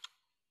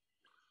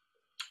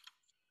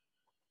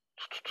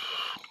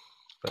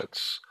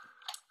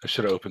 I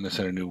should have opened this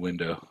in a new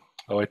window.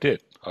 Oh, I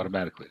did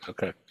automatically.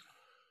 Okay.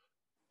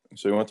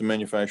 So you want the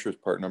manufacturer's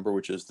part number,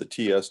 which is the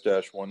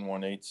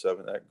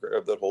TS-1187.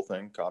 Grab that whole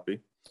thing,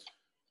 copy.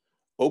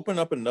 Open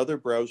up another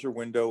browser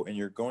window, and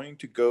you're going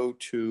to go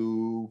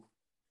to.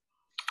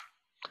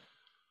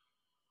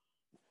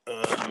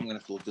 I'm going to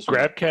have to look this one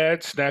up.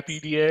 GrabCAD,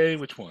 SnapEDA,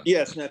 which one?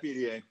 Yeah,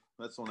 SnapEDA.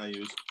 That's the one I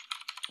use.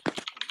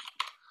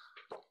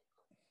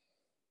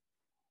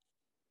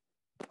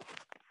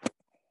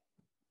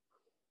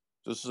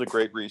 This is a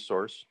great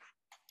resource.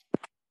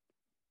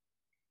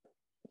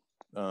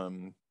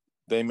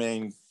 They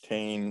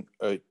maintain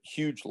a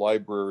huge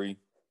library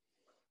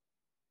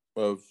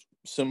of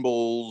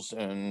symbols,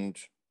 and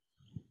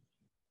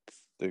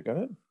they got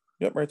it.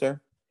 Yep, right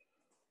there.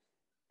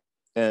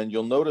 And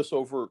you'll notice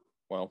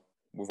well,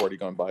 we've already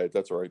gone by it.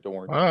 That's all right. Don't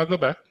worry. I'll go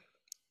back.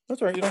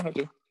 That's all right. You don't have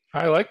to.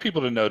 I like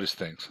people to notice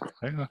things.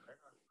 Hang on.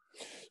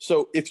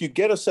 So if you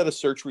get a set of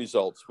search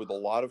results with a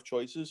lot of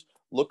choices,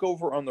 look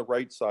over on the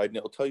right side and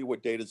it'll tell you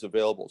what data is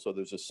available. So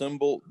there's a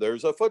symbol,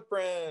 there's a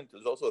footprint,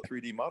 there's also a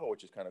 3D model,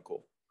 which is kind of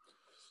cool.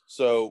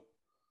 So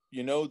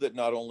you know that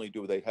not only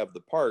do they have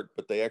the part,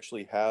 but they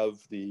actually have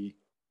the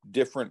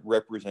different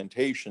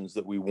representations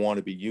that we want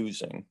to be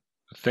using.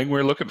 The thing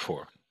we're looking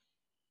for.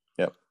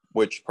 Yep.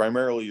 Which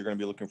primarily you're going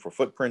to be looking for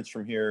footprints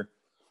from here,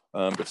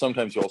 but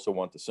sometimes you also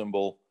want the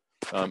symbol.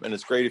 And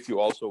it's great if you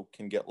also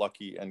can get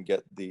lucky and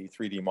get the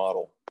 3D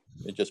model.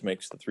 It just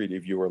makes the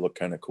 3D viewer look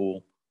kind of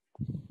cool.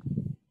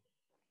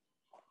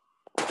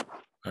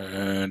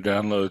 And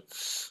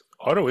downloads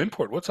auto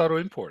import. What's auto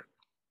import?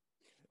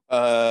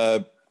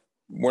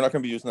 We're not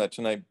going to be using that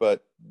tonight,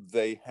 but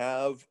they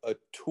have a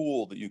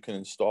tool that you can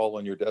install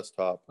on your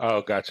desktop.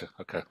 Oh, gotcha.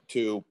 Okay.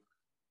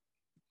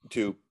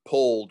 To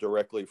pull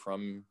directly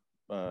from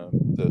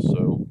this.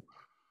 So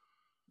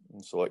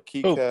select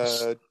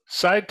KiCad.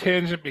 Side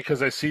tangent,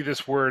 because I see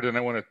this word and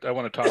I want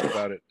to talk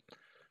about it.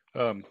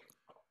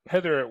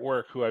 Heather at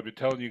work, who I've been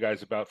telling you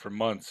guys about for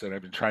months, and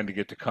I've been trying to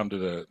get to come to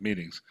the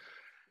meetings.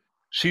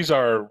 She's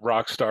our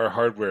rock star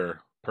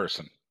hardware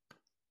person.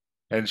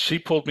 And she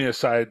pulled me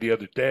aside the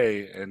other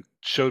day and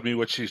showed me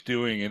what she's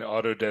doing in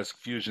Autodesk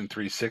Fusion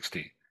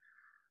 360.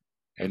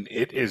 And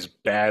it is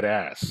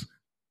badass.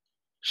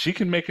 She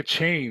can make a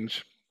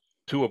change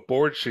to a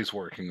board she's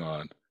working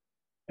on.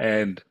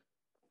 And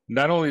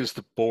not only is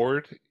the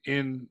board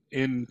in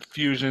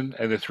Fusion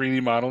and the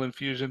 3D model in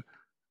Fusion,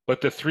 but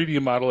the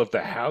 3D model of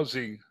the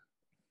housing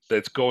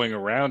that's going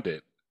around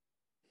it,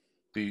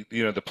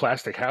 the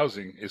plastic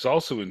housing, is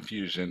also in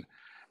Fusion.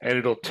 And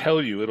it'll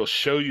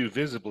show you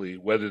visibly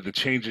whether the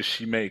changes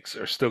she makes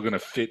are still going to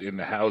fit in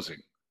the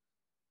housing.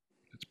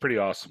 It's pretty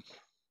awesome.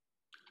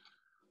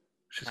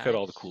 She's got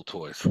all the cool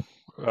toys.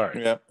 All right.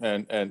 Yeah,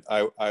 and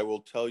I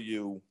will tell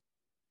you,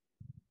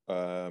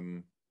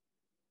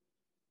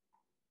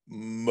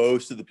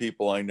 most of the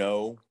people I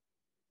know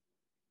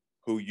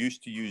who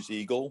used to use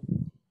Eagle,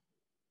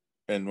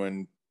 and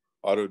when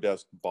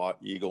Autodesk bought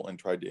Eagle and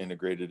tried to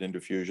integrate it into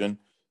Fusion,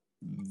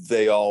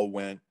 they all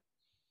went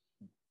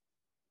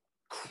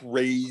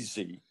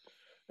crazy.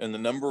 And the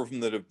number of them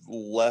that have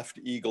left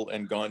Eagle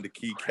and gone to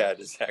KiCad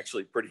is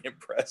actually pretty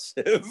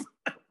impressive.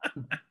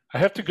 I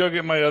have to go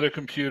get my other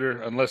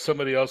computer unless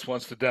somebody else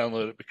wants to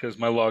download it, because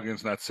my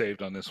login's not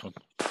saved on this one.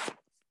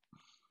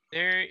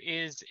 There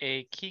is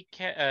a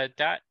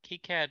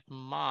KiCad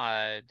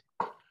mod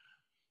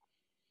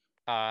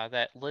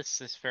that lists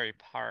this very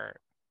part.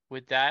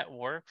 Would that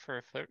work for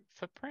a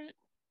footprint?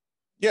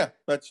 Yeah,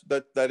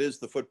 that is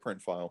the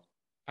footprint file.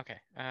 Okay,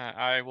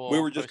 I will. We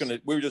were just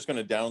post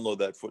gonna download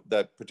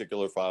that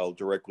particular file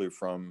directly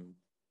from.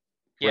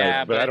 Yeah,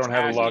 Right, but I it's don't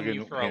have a asking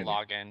you login for a handy.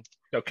 login.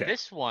 Okay.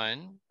 This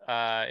one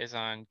is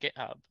on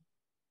GitHub.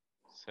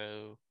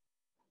 So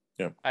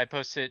Yeah. I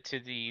posted it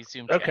to the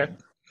Zoom Okay.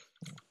 chat.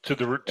 To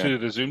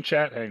the Zoom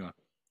chat. Hang on.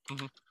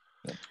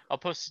 I'll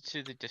post it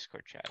to the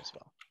Discord chat as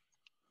well.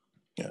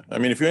 Yeah, I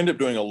mean, if you end up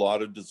doing a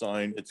lot of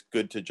design, it's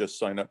good to just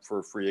sign up for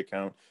a free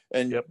account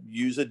and Yep.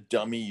 use a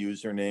dummy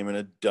username and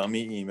a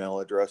dummy email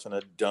address and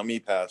a dummy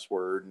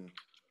password, and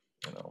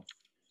you know.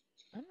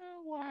 I don't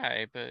know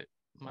why, but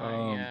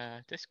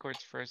my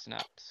Discord's frozen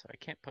up, so I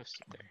can't post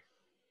it there.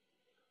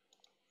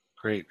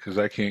 Great, because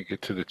I can't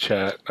get to the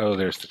chat. Oh,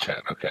 there's the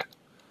chat. Okay.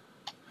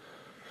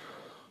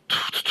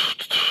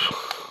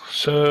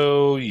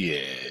 So,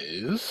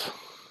 yes.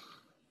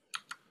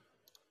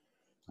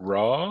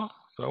 Raw?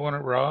 Do I want it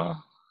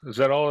raw? Is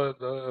that all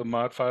a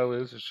mod file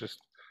is? It's just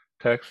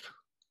text?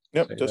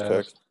 Yep, Save just as?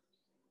 text.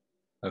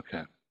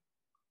 Okay.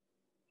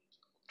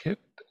 Get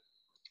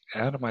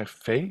out of my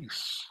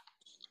face,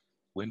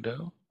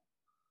 window.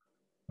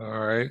 All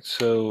right,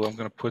 so I'm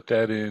going to put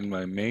that in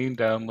my main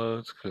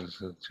downloads because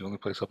it's the only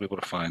place I'll be able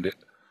to find it.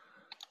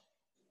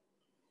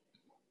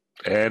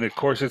 And of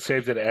course, it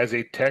saves it as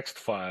a text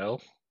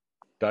file,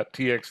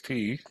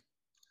 .txt.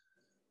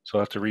 So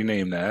I'll have to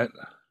rename that.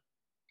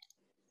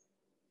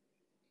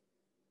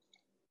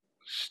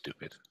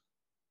 Stupid.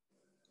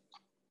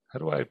 How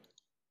do I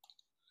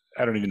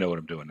don't even know what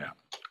I'm doing now.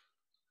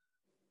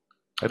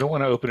 I don't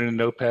want to open it in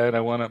Notepad. I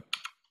want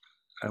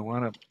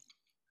to,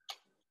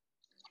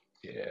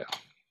 yeah.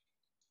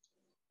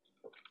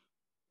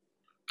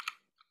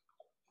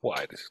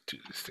 Why does it do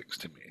these things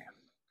to me?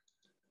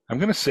 I'm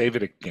going to save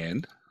it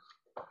again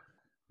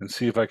and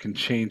see if I can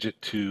change it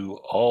to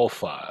all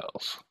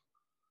files.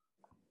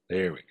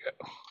 There we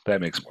go.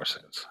 That makes more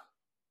sense.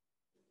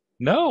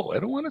 No, I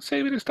don't want to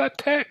save it as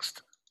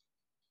 .text.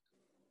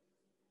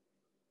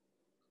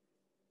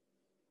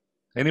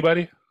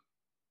 Anybody?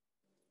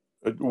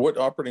 What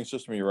operating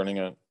system are you running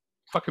on?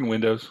 Fucking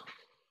Windows.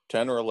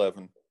 10 or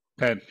 11?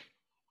 10.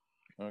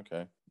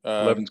 Okay.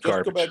 11's Just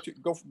garbage. go back to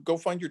go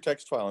find your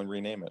text file and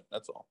rename it.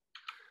 That's all.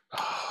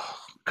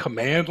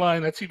 Command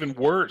line? That's even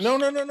worse. No.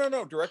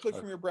 Directly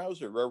from your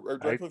browser or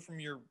directly from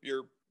your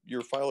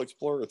file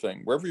explorer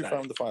thing, wherever you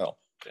found the file.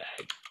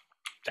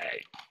 Dang.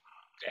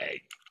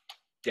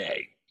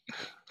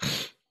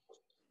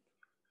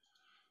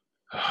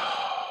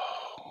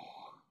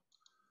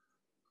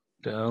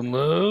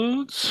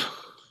 Downloads.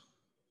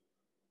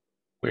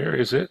 Where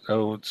is it?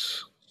 Oh,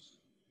 it's.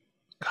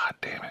 God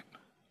damn it.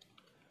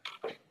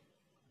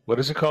 What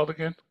is it called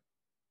again?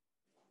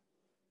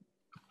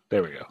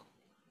 There we go.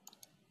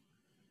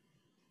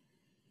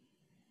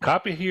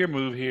 Copy here,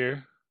 move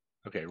here.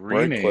 Okay,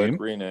 rename. Right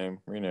click,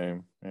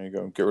 rename. There you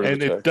go. Get rid of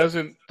And the it text.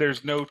 doesn't,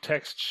 there's no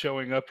text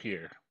showing up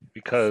here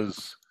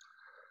because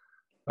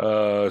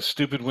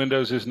stupid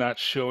Windows is not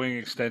showing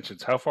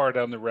extensions. How far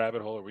down the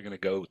rabbit hole are we going to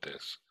go with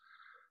this?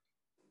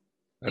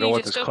 I don't You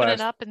want just this open class.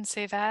 it up and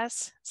save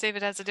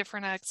it as a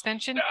different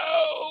extension.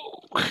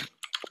 No.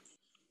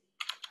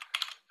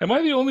 Am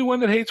I the only one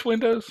that hates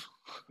Windows?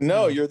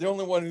 No, you're the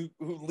only one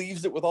who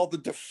leaves it with all the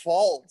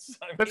defaults.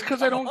 That's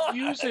because I don't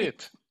use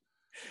it.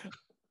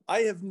 I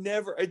have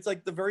never. It's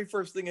like the very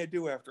first thing I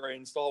do after I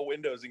install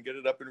Windows and get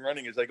it up and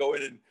running is I go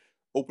in and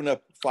open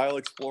up File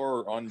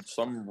Explorer on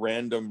some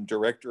random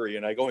directory,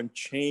 and I go and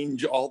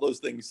change all those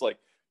things, like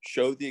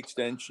show the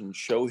extension,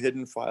 show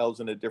hidden files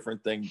in a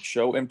different thing,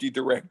 show empty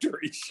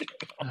directories.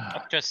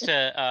 Just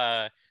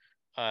to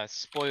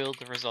spoil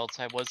the results,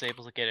 I was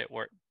able to get it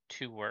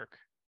to work.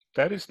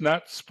 That is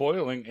not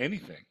spoiling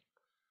anything.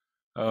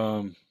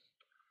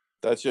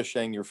 That's just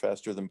saying you're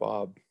faster than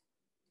Bob.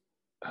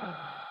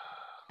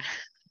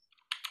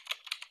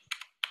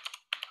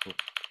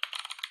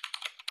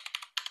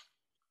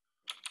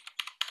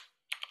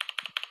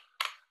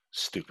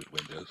 Stupid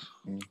Windows.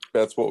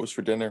 That's what was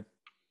for dinner.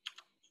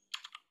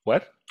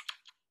 What?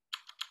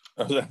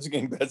 I was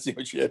asking Betsy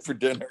what she had for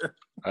dinner.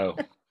 Oh.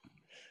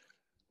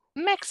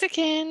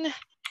 Mexican.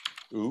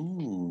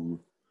 Ooh.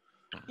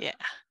 Yeah,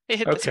 it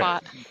hit the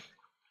spot.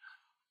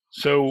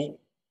 So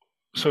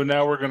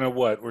now we're gonna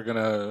what? We're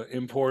gonna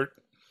import.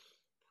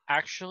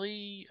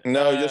 Actually,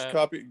 no, just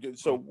copy.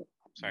 So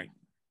sorry.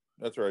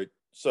 That's right.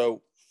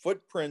 So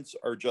footprints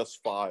are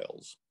just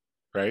files,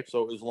 right?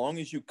 So as long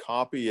as you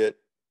copy it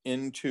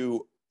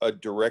into a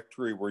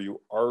directory where you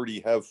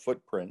already have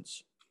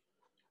footprints,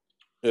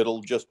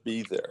 it'll just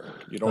be there.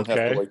 You don't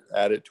have to like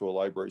add it to a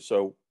library.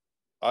 So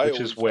Which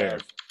is where?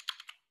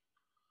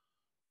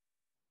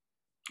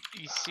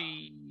 You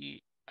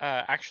see,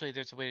 actually,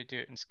 there's a way to do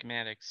it in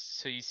schematics.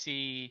 So you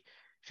see,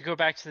 if you go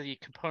back to the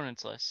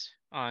components list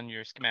on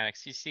your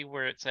schematics, you see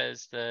where it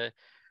says the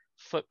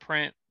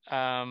footprint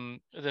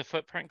column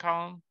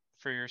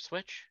for your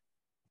switch.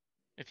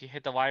 If you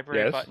hit the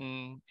library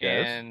button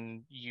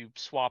and you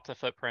swap the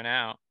footprint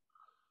out,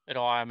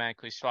 it'll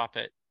automatically swap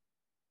it.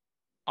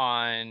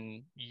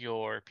 on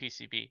your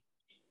PCB.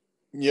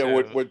 Yeah,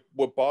 So-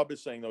 what Bob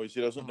is saying though is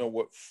he doesn't know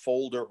what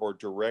folder or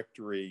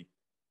directory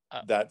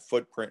that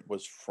footprint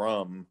was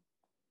from,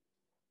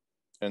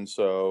 and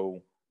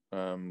so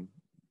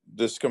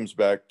this comes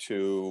back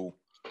to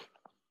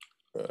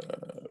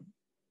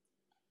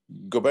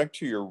go back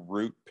to your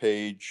root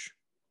page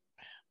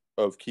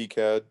of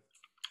KiCad,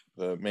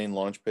 the main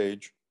launch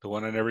page. The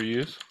one I never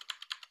use?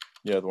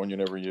 Yeah, the one you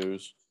never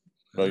use.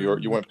 No,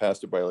 you went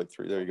past it by like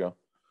 3. There you go.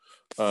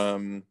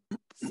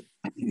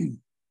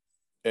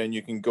 And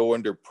you can go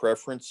under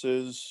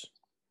preferences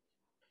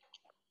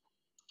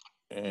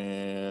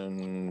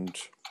and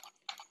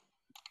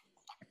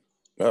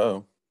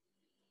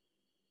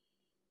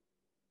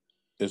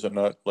is it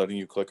not letting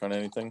you click on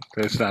anything?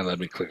 It's not letting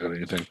me click on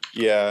anything.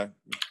 Yeah,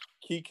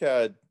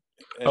 KiCad.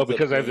 Oh,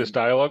 because I have this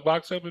dialog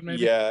box open,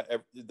 maybe? Yeah,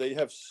 they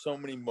have so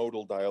many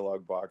modal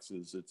dialog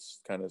boxes. It's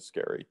kind of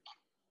scary.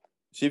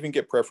 See if you can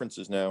get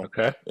preferences now.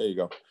 Okay. There you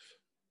go.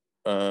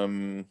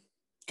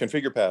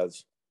 Configure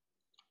paths.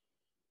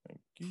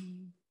 Thank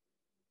you.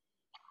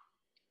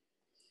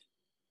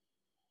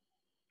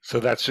 So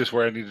that's just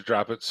where I need to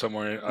drop it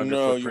somewhere under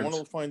No, footprints?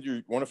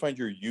 you want to find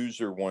your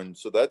user one.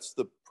 So that's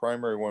the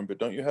primary one, but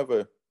don't you have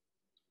a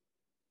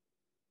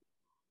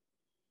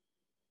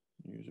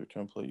user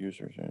template,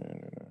 users,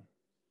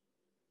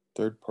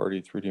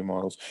 third-party 3D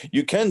models?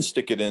 You can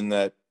stick it in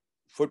that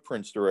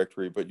footprints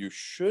directory, but you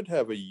should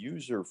have a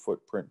user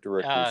footprint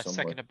directory somewhere.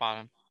 Second to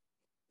bottom.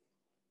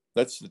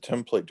 That's the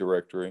template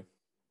directory.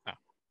 Oh.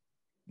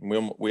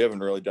 We haven't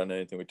really done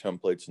anything with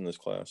templates in this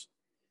class.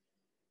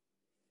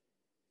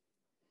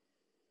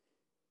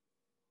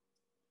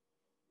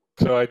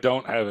 So I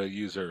don't have a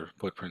user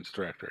footprints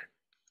directory.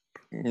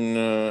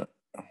 No.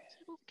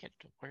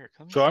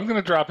 So I'm going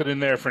to drop it in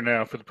there for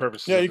now for the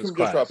purposes of you this can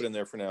class. just drop it in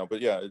there for now.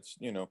 But yeah, it's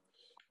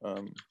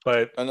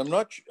but and I'm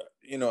not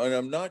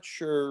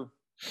sure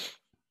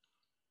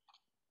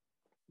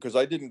because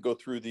I didn't go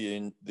through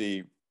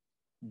the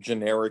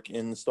generic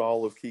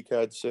install of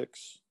KiCad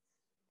 6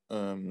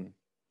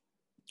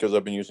 because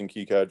I've been using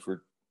KiCad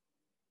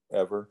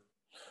forever.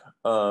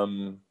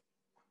 And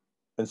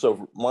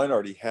so mine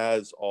already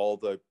has all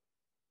the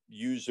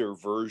user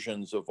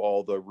versions of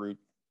all the root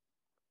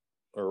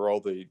or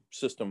all the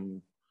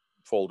system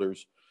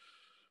folders.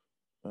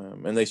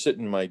 And they sit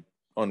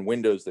on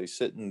Windows, they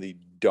sit in the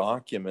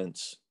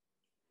documents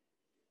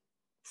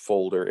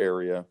folder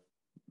area.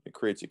 It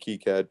creates a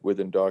KiCad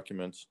within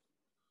documents.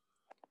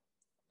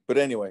 But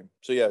anyway,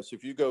 so yeah, so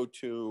if you go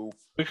to...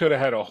 We could have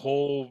had a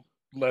whole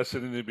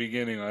lesson in the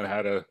beginning on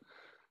how to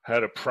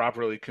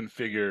properly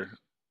configure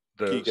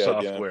the KiCad,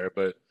 software,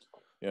 but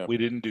we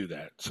didn't do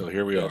that. So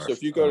here we are. So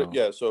if you go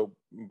to, so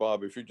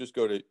Bob, if you just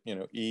go to,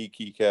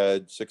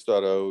 KiCad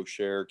 6.0,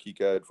 share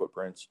KiCad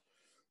footprints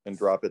and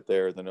drop it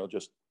there, then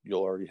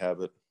you'll already have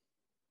it.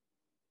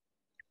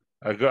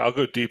 I'll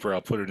go deeper.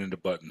 I'll put it into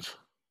buttons.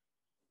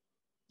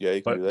 Yeah,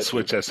 you can do that.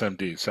 Switch too.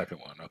 SMD, second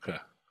one. Okay.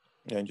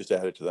 Yeah, and just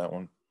add it to that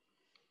one.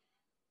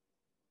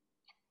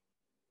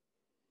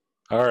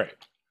 All right.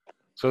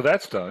 So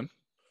that's done.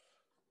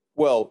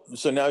 Well,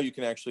 so now you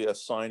can actually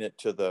assign it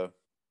to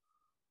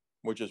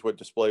which is what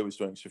display was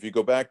doing. So if you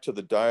go back to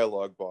the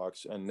dialog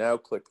box and now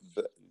click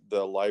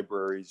the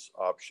libraries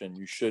option,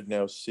 you should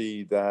now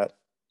see that.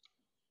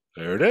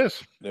 There it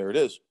is. There it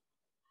is.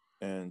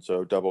 And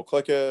so double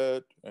click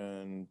it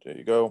and there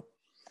you go.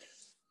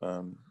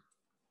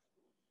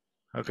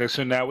 Okay,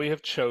 so now we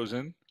have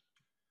chosen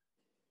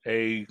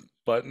a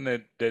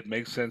button that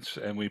makes sense,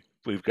 and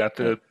we've got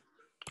the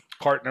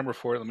part number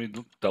for it. Let me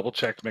double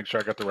check to make sure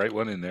I got the right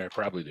one in there. I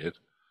probably did.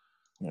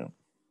 Yeah.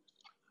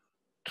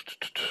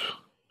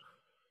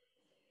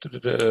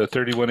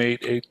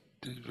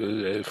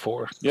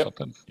 31884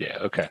 something. Yeah,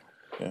 okay.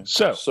 Yeah.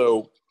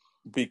 So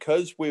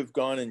because we've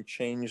gone and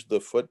changed the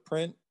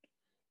footprint,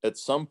 at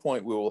some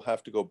point we will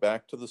have to go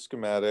back to the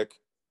schematic,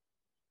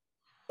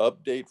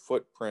 update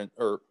footprint,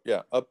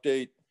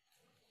 update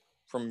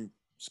from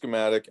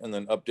schematic and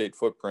then update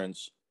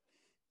footprints.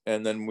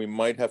 And then we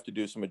might have to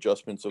do some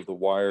adjustments of the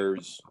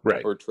wires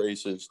or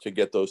traces to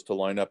get those to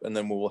line up. And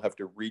then we will have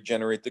to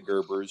regenerate the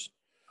Gerbers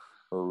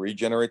or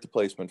regenerate the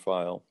placement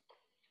file.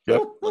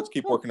 Yep. Let's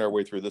keep working our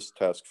way through this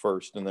task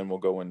first, and then we'll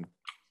go and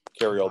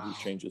carry all these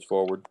changes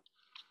forward.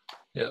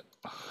 Yep.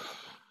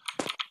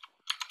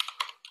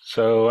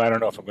 So I don't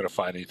know if I'm going to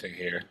find anything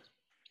here.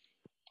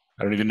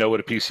 I don't even know what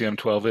a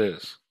PCM12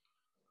 is.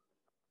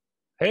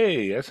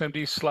 Hey,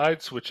 SMD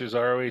slide switches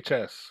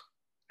ROHS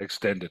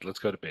extended. Let's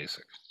go to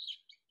basic.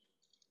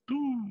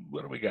 Ooh,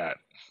 what do we got?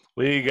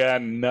 We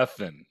got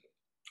nothing.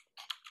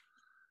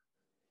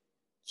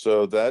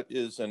 So that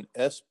is an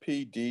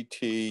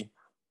SPDT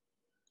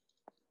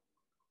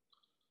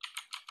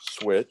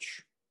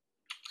switch.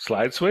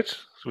 Slide switch?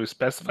 So we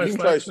specify you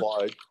can try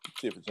slide,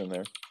 see if it's in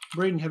there.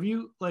 Braden, have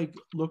you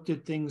looked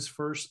at things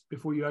first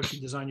before you actually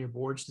design your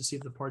boards to see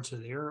if the parts are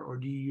there, or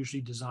do you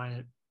usually design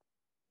it?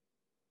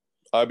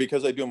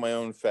 Because I do my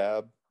own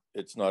fab,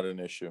 it's not an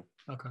issue.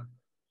 Okay.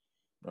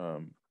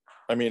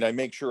 I mean, I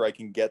make sure I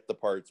can get the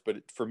parts, but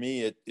for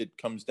me, it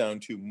comes down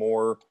to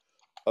more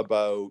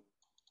about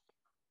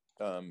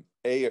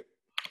A,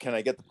 can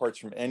I get the parts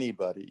from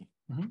anybody?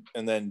 Mhm.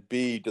 And then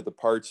B, do the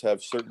parts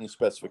have certain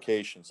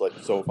specifications? Like,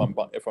 so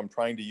if I'm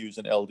trying to use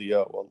an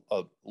LDO,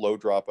 a low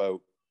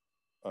dropout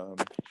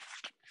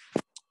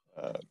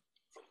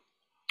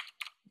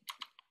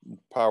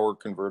power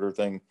converter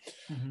thing,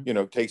 Mhm. you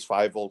know, takes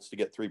 5 volts to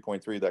get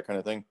 3.3, that kind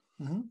of thing.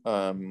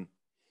 Mhm.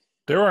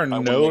 There are I wanna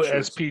no make sure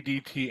it's-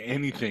 SPDT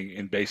anything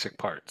in basic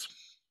parts.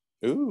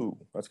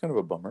 Ooh, that's kind of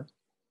a bummer.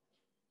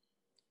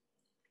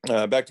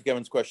 Back to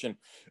Kevin's question.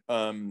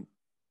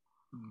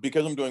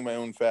 Because I'm doing my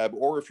own fab,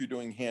 or if you're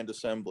doing hand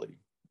assembly,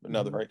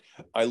 another, Mhm. right?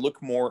 I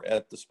look more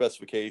at the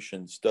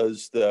specifications.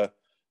 Does the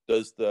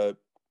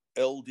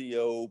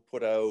LDO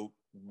put out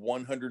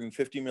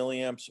 150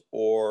 milliamps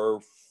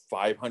or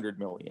 500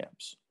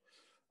 milliamps?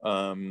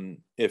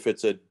 If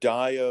it's a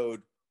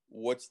diode,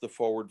 what's the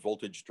forward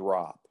voltage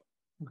drop?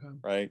 Okay.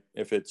 Right?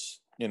 If it's,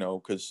 you know,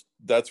 because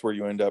that's where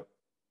you end up,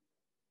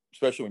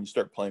 especially when you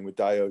start playing with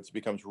diodes, it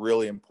becomes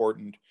really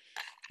important.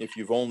 If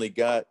you've only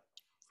got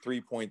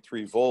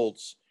 3.3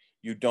 volts,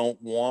 you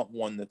don't want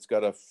one that's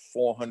got a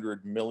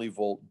 400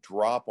 millivolt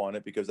drop on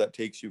it, because that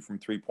takes you from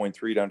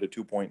 3.3 down to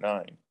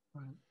 2.9.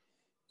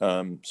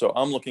 Right. So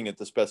I'm looking at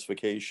the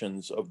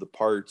specifications of the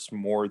parts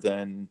more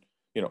than,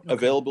 you know, Okay.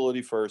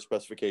 availability first,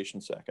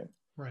 specification second.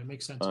 Right.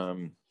 Makes sense.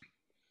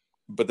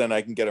 But then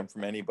I can get them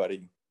from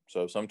anybody.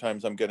 So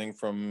sometimes I'm getting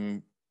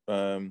from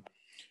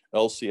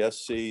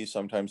LCSC,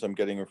 sometimes I'm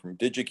getting them from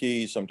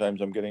DigiKey,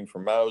 sometimes I'm getting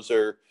from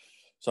Mauser,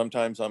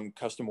 sometimes I'm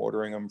custom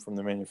ordering them from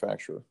the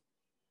manufacturer,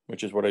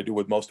 which is what I do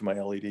with most of my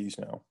LEDs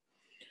now.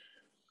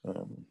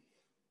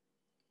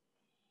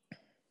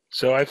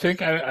 So I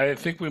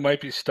think we might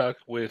be stuck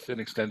with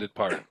an extended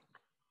part. I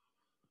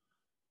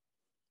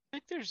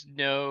think there's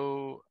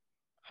no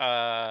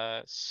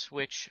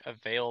switch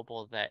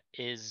available that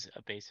is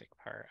a basic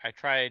part. I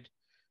tried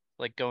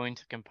like going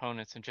to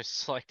components and just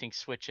selecting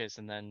switches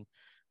and then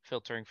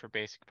filtering for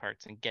basic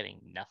parts and getting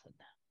nothing.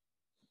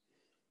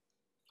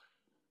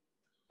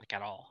 Like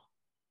at all.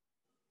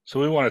 So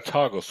we want a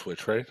toggle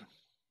switch, right?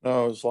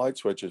 No, slide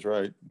switches,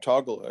 right?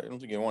 Toggle. I don't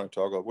think you want to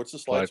toggle. What's the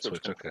slide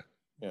switch? Okay.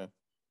 Yeah.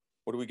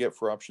 What do we get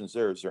for options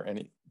there? Is there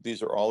any?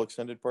 These are all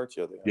extended parts?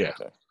 Yeah, they are. Yeah.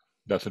 Okay.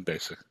 Nothing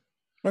basic.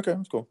 Okay,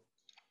 that's cool.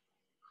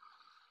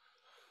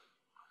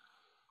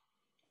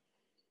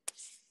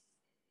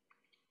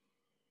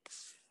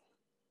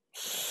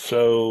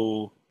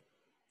 So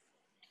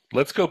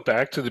let's go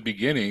back to the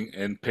beginning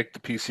and pick the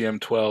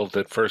PCM12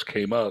 that first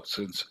came up,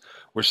 since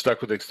we're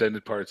stuck with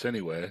extended parts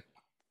anyway,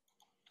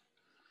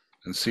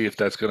 and see if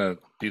that's going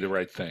to be the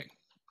right thing.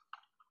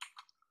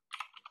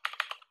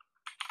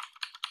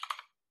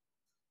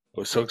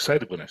 I was so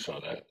excited when I saw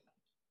that.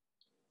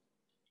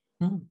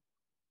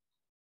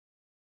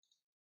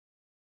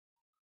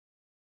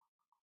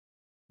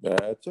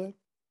 That's it.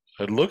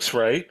 It looks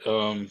right.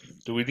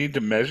 Do we need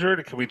to measure it,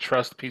 or can we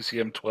trust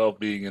PCM12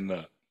 being in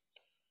the...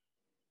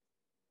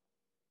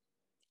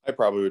 I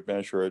probably would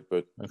measure it,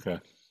 but Okay.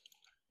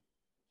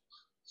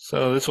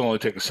 So this will only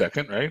take a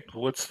second, right?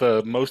 What's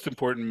the most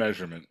important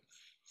measurement?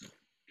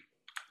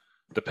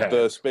 The pad.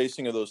 the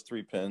spacing of those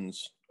 3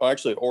 pins, oh,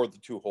 actually, or the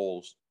 2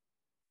 holes.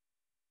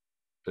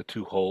 The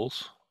 2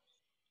 holes?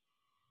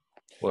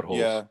 What holes?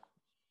 Yeah.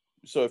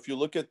 So if you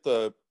look at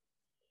the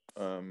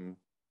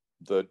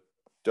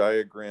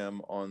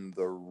diagram on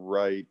the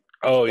right.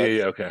 Oh,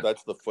 yeah, okay.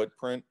 That's the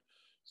footprint.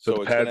 So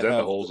the it's gonna pads and the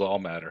have holes all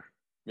matter.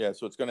 Yeah,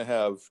 so it's going to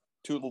have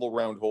 2 little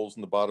round holes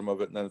in the bottom of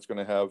it, and then it's going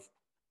to have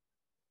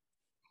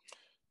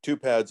 2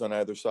 pads on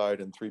either side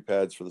and 3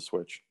 pads for the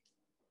switch.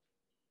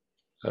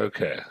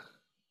 Okay.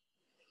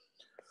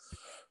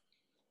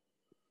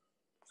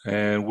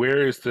 And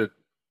where is the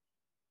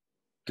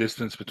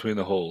distance between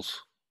the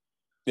holes?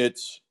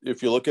 It's,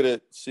 if you look at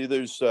it, see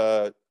there's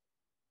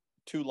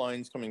 2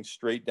 lines coming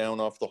straight down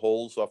off the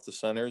holes, off the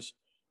centers.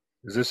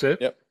 Is this it?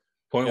 Yep.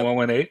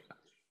 0.118?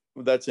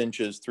 That's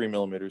inches, 3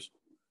 millimeters.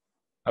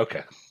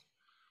 Okay.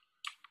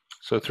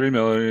 So 3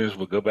 millimeters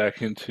will go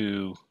back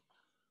into,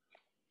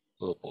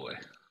 oh boy.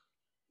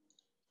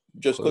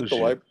 Just click the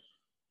library.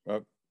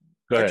 Go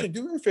Actually, ahead.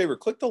 do me a favor,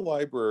 click the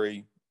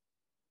library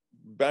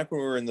back when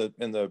we were in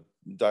the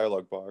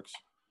dialog box.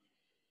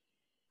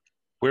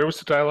 Where was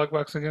the dialog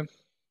box again?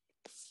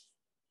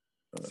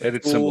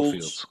 Edit symbol Tools,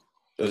 fields.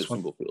 Edit This one?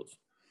 symbol fields.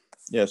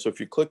 Yeah, so if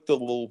you click the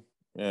little,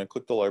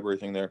 click the library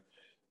thing there.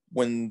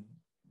 When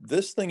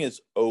this thing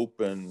is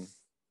open,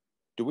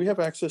 do we have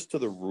access to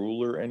the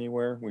ruler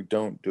anywhere? We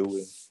don't, do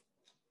we?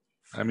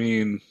 I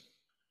mean,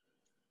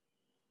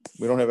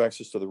 We don't have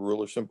access to the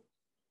ruler symbol,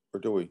 or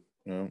do we?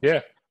 No.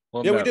 yeah.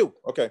 Well, Yeah, no. we do.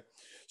 Okay.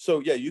 So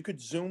yeah, you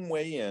could zoom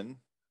way in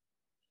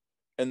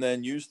and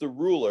then use the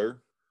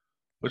ruler.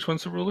 Which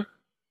one's the ruler?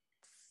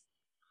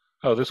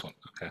 Oh, this one.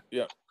 Okay.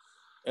 Yeah.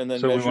 And then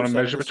So we want to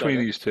center measure to between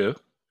center. these two.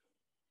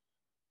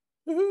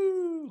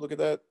 Woohoo! Look at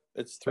that.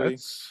 It's 3.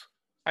 That's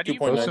How do you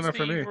 2.9. pull close up enough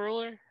for the me.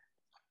 ruler?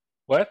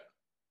 What?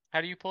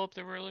 How do you pull up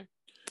the ruler?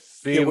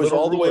 The It was little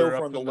all the way ruler over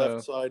up on the in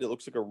left side. It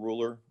looks like a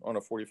ruler on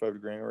a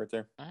 45-degree angle right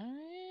there. Oh,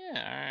 yeah,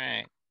 all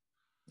right.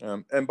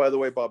 And by the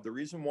way, Bob, the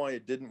reason why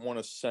it didn't want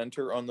to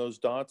center on those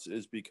dots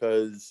is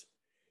because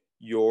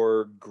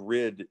your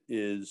grid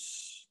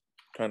is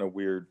kind of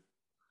weird.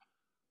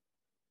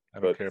 I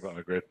don't But- care about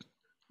my grid.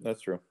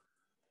 That's true.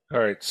 All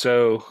right,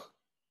 so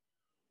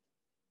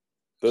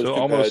Those two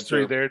almost pads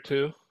 3 are- there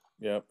too.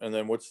 Yeah, and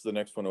then what's the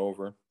next one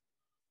over?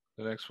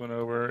 The next one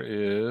over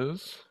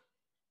is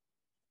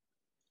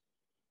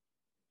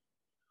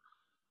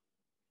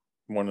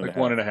 1.5. like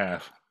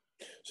 1.5.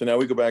 So now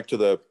we go back to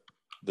the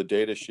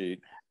data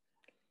sheet,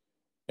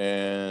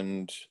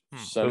 and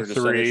center So to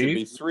center should 3,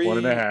 be 3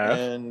 1.5.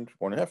 and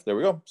 1.5. There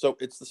we go. So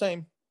it's the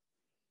same.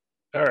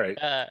 All right.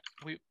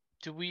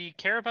 Do we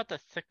care about the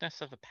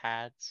thickness of the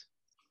pads?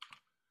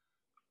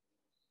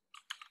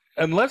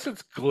 Unless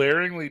it's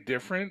glaringly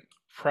different,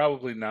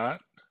 probably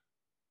not.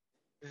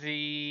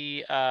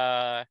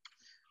 I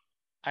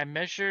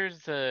measured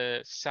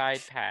the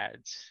side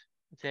pads.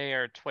 They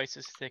are twice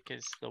as thick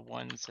as the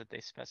ones that they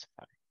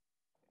specify,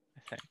 I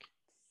think.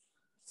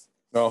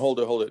 No, hold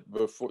it.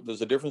 Before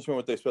there's a difference between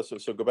what they specify.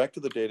 So go back to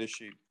the data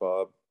sheet,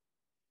 Bob,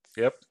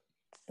 Yep.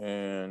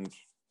 and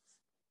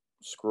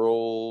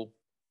scroll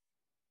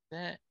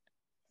Maybe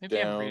I'm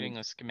down. reading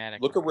the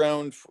schematic. Look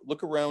wrong.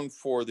 around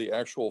for the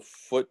actual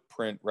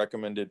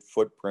recommended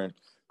footprint,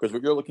 because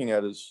what you're looking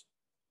at is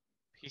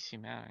PC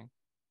mounting,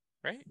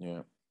 right?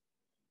 yeah.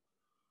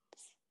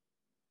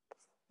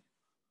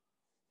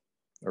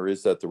 Or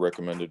is that the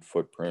recommended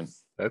footprint?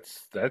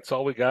 That's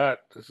all we got.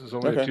 This is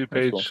only Okay, a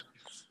 2-page. that's cool.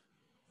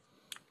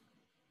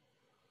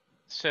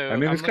 So I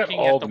mean, I'm it's got looking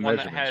all at the the one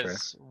that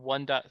measurements, has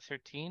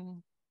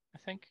 1.13, I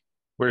think.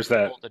 Where's The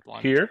that? bolded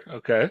one. Here?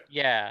 Okay.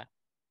 Yeah,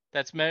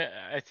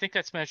 I think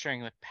that's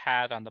measuring the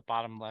pad on the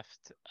bottom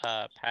left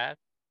pad.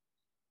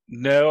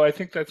 No, I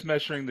think that's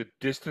measuring the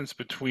distance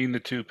between the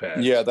 2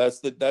 pads. Yeah, that's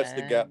the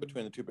gap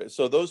between the 2 pads.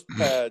 So those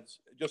pads,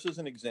 just as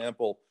an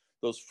example,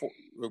 those 4.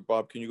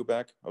 Bob, can you go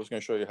back? I was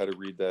going to show you how to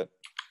read that.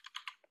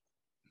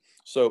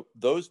 So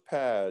those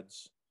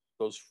pads,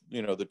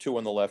 the 2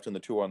 on the left and the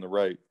 2 on the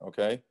right,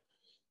 okay,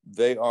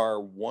 they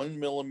are 1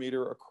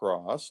 millimeter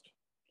across,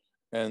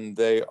 and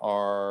they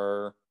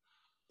are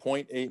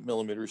 0.8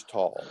 millimeters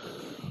tall.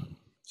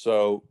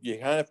 So you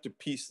have to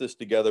piece this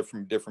together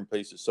from different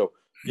places. So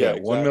Yeah,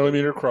 exactly. 1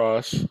 millimeter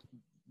across.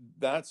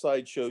 That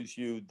side shows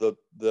you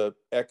the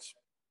X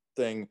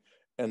thing,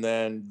 and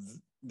then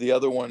the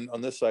other one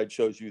on this side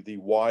shows you the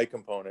Y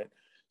component.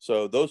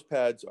 So those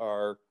pads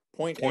are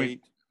 0.8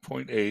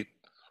 0.8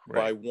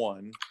 by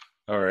 1.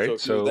 All right.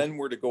 So if you then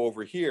were to go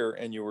over here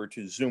and you were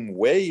to zoom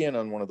way in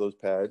on one of those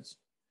pads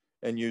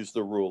and use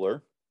the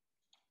ruler,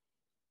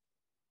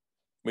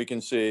 we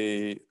can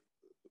see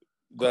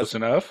close that's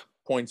enough.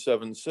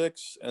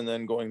 0.76, and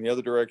then going the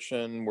other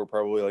direction, we're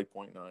probably like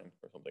 0.9 or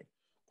something.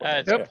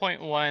 It's Yeah.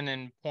 0.1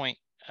 and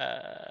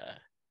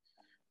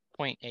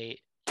 0.8.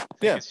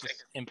 Yeah. It's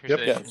just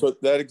imprecision. Yeah, so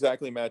that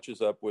exactly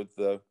matches up with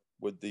the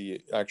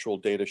actual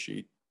data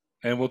sheet.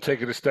 And we'll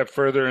take it a step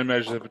further and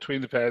measure it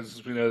between the pads,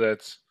 as we know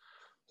that's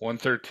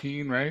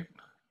 113, right?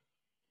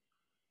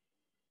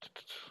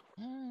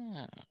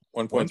 1.36.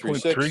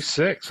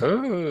 1.36.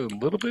 Oh, a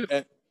little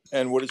bit.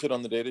 And what is it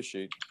on the data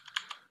sheet?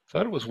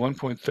 Thought it was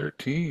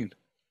 1.13.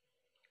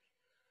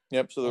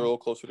 Yep, so they're a little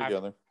closer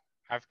together.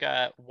 I've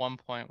got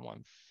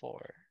 1.14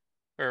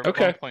 or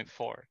Okay.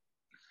 1.4.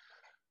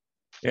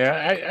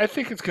 Yeah, I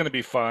think it's going to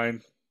be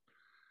fine.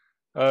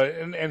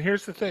 And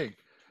here's the thing: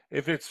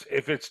 if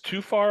it's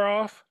too far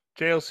off,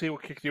 JLC will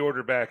kick the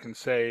order back and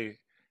say,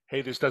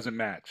 "Hey, this doesn't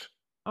match."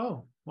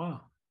 Oh,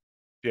 wow.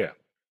 Yeah.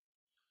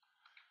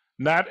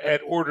 Not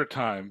at order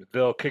time.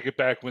 They'll kick it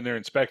back when they're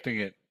inspecting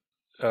it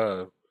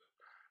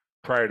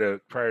prior to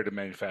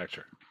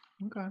manufacture.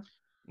 Okay.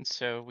 And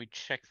so we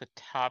check the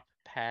top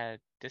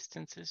pad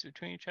distances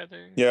between each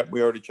other. Yeah,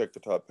 we already checked the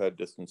top pad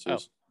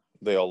distances.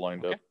 They all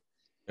lined up.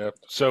 Yep.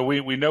 So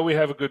we know we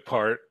have a good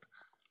part.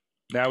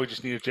 Now we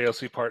just need a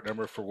JLC part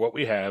number for what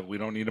we have. We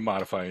don't need to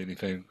modify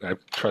anything. I'm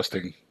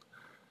trusting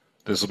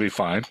this will be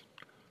fine.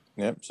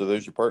 Yep, so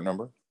there's your part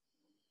number.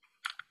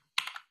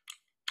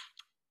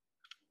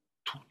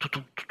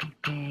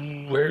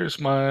 Where's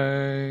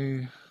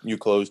my... You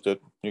closed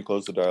it. You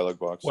closed the dialog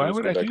box. Why So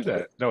would I do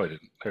that? No, I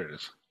didn't. There it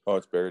is. Oh,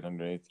 it's buried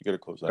underneath. You got to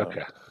close that.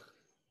 Okay.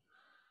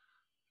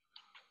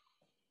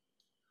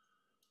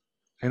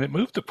 And it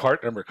moved the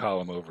part number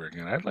column over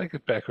again. I'd like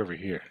it back over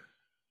here.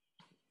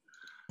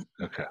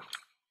 Okay.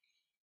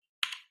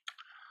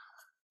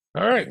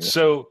 All right.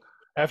 So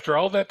after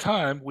all that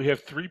time, we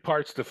have 3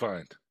 parts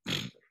defined.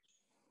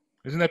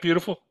 Isn't that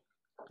beautiful?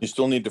 You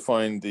still need to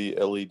find the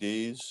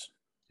LEDs.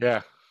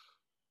 Yeah.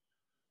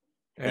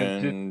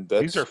 And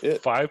these are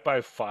it.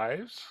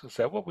 5x5s? Is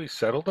that what we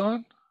settled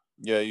on?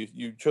 Yeah,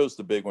 you chose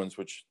the big ones,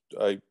 which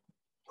I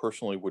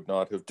personally would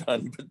not have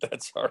done, but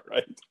that's all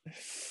right.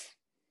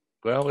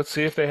 Well, let's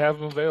see if they have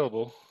them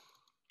available.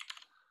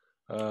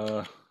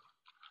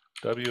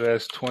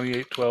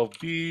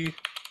 WS2812B.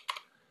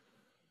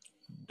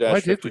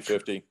 Dash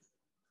 5050.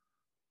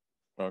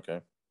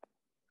 Okay.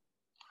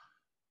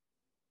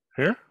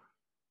 Here?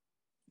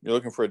 You're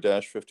looking for a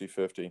dash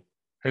 5050.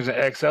 Here's an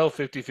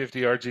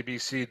XL5050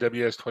 RGBC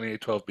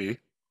WS2812B.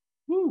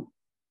 Woo.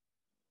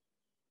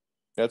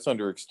 That's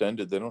under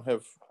extended. They don't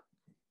have.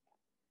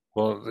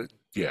 Well,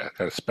 yeah,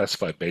 got to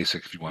specify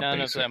basic if you want None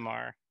basic. of them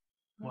are.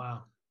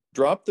 Wow.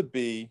 Drop the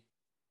B.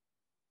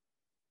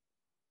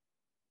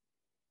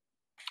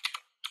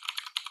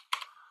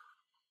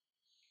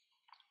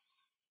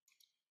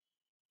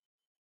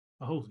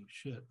 Holy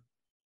shit.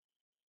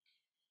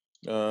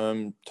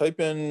 Type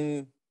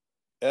in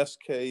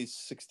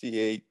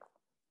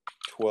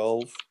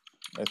SK6812,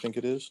 I think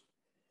it is,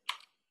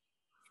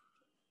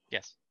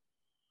 Yes.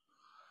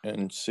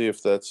 and see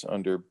if that's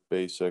under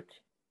basic.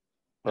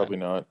 Probably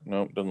not.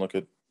 No, doesn't look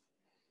it.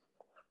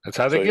 That's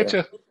how they get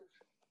you.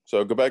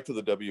 So go back to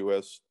the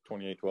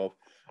WS2812.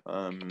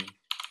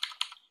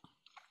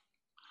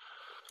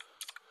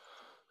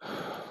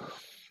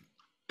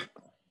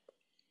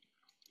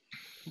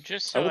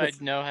 Just so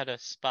I'd know how to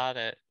spot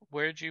it,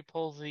 where'd you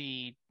pull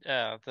the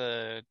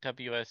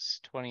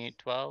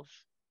WS2812?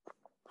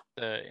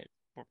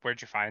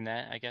 Where'd you find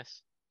that, I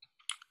guess?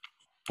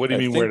 What do you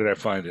mean, where did I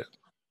find it?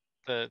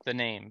 The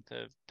name,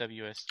 the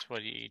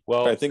WS28.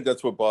 Well, I think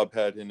that's what Bob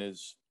had in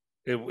his.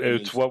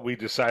 It's what we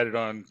decided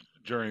on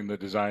during the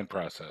design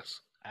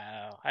process.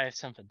 Oh, I have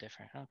something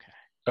different. Okay.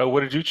 Oh,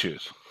 what did you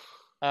choose?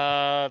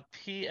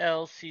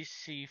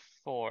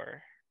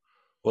 PLCC4.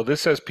 Well, this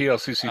says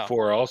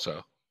PLCC4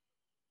 also.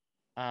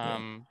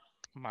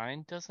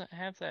 Mine doesn't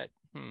have that.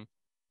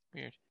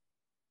 Weird.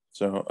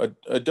 So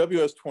a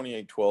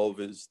WS2812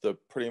 is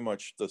pretty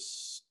much the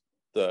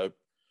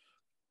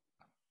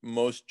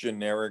most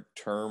generic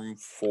term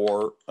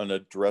for an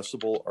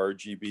addressable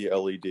RGB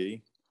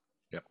LED.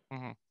 Yep.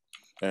 Mm-hmm.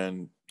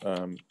 And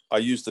I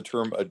use the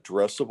term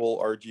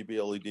addressable RGB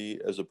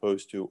LED as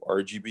opposed to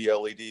RGB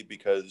LED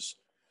because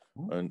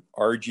an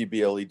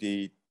RGB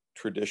LED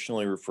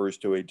traditionally refers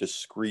to a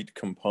discrete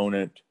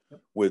component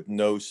with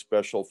no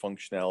special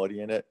functionality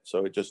in it.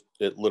 So it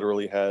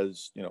literally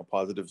has,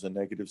 positives and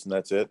negatives, and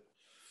that's it.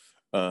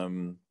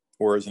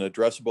 Whereas an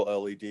addressable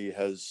LED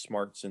has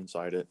smarts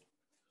inside it.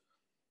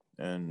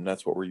 And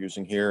that's what we're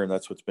using here. And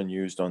that's what's been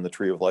used on the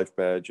Tree of Life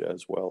badge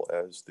as well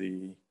as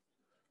the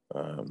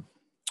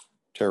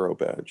Tarot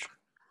badge.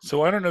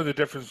 So I don't know the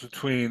difference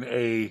between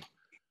a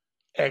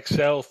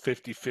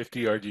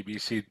XL5050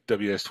 RGBC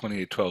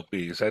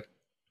WS2812B. Is that?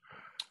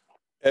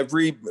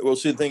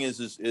 See, the thing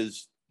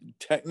is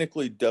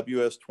technically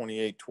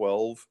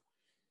WS2812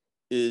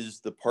 is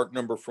the part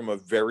number from a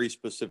very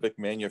specific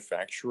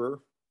manufacturer.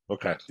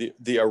 Okay.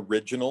 The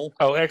original.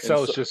 Oh,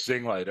 XL is just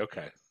Zinglight.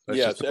 Okay.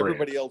 That's so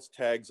everybody else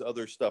tags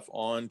other stuff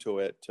onto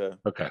it.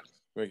 Okay.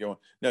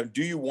 Now,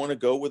 do you want to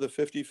go with a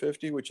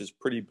 5050, which is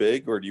pretty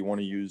big, or do you want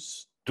to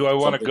use? Do I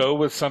want to go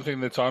with something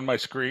that's on my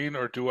screen,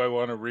 or do I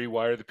want to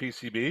rewire the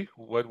PCB?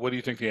 What do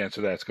you think the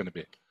answer to that's going to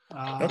be?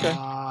 Okay.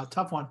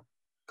 Tough one.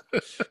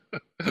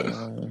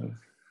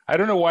 I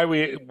don't know why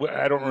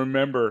I don't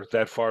remember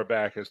that far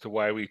back as to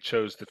why we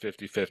chose the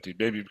 5050.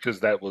 Maybe because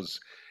that was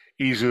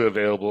easily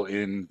available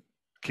in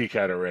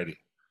KiCad already.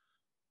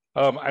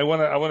 I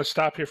want to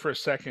stop here for a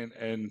second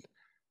and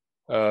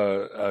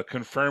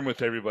confirm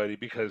with everybody,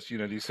 because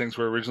these things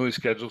were originally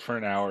scheduled for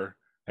an hour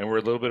and we're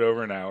a little bit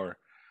over an hour,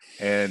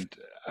 and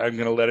I'm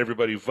going to let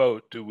everybody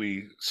vote. Do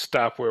we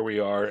stop where we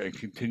are and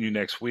continue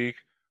next week,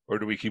 or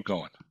do we keep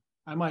going?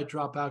 I might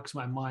drop out because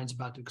my mind's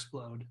about to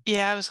explode.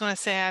 Yeah, I was going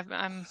to say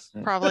I'm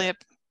probably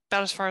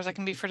about as far as I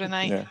can be for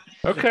tonight. Yeah.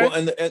 Okay. Well,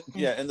 and the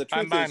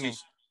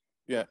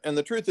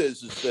truth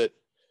is that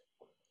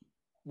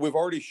we've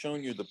already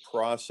shown you the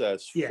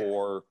process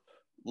for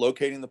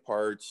locating the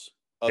parts,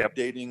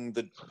 updating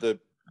the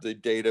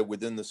data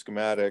within the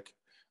schematic.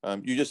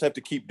 You just have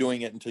to keep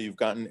doing it until you've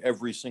gotten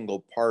every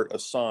single part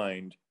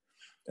assigned,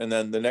 and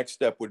then the next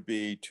step would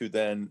be to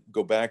then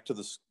go back to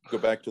the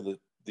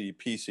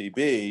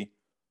PCB,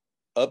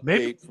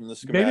 update from the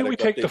schematic. Maybe we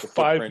take the 5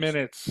 footprints.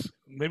 minutes.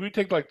 Maybe we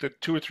take like the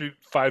 2 or 3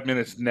 5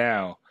 minutes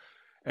now,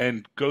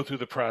 and go through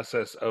the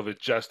process of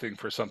adjusting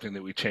for something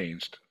that we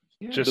changed,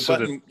 just so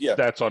that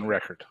that's on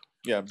record.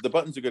 Yeah, the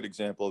button's a good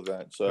example of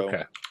that. So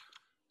okay.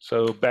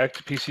 So back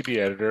to PCB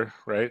editor,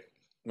 right?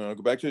 No,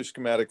 go back to the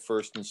schematic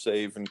first and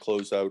save and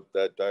close out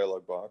that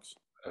dialog box.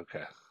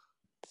 Okay.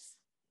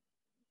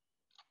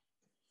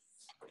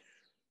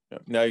 Yeah,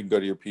 now you can go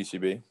to your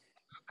PCB.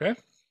 Okay.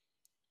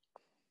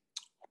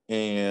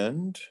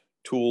 And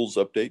tools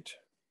update.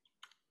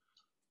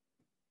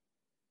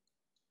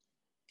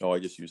 Oh, I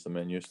just used the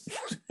menus.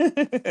 I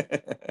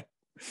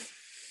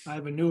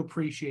have a new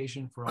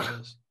appreciation for all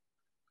this.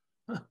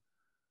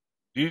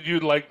 You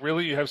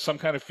really? You have some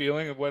kind of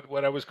feeling of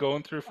what I was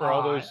going through for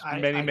all those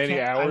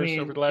many hours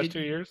over the last 2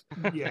 years?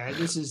 Yeah,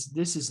 this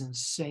is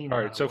insane.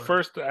 All right, so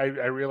first I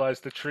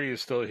realized the tree is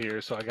still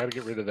here, so I got to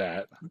get rid of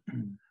that.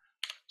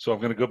 So I'm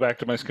going to go back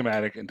to my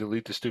schematic and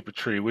delete the stupid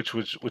tree, which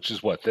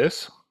is what,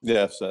 this?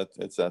 Yes,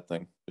 it's that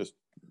thing. Just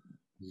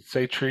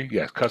say tree.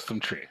 Yes, custom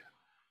tree.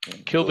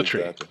 Kill the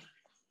tree.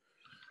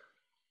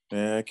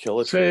 Yeah, kill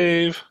it.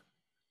 Save.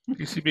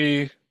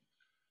 PCB.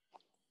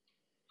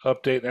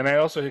 Update, and I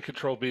also hit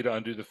Control B to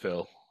undo the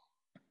fill.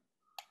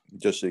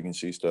 Just so you can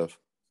see stuff.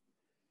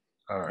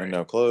 All right. And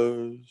now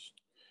close.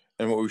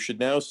 And what we should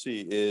now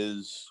see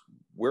is,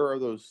 where are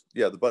those?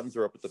 Yeah, the buttons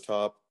are up at the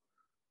top.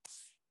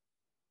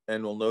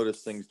 And we'll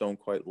notice things don't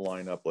quite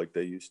line up like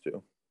they used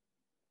to.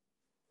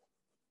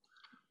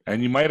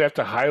 And you might have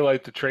to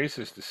highlight the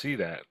traces to see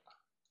that.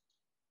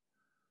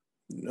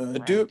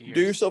 Do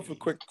yourself a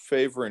quick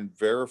favor and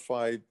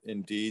verify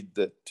indeed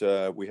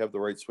that we have the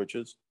right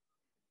switches.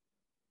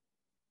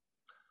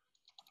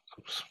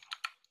 Oops.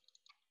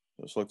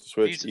 Let's look the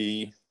switch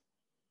E.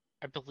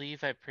 I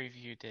believe I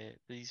previewed it.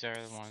 These are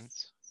the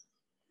ones.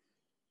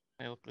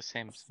 They look the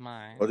same as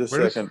mine. Oh, just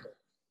a second.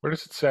 Where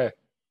does it say?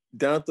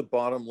 Down at the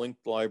bottom,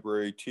 linked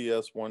library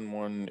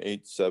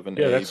TS1187A.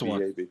 Yeah, that's the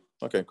one.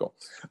 Okay, cool.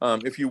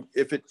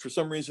 If it for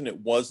some reason it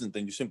wasn't,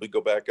 then you simply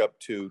go back up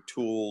to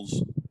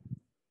Tools,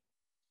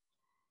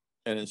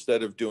 and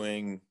instead of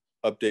doing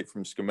update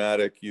from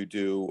schematic, you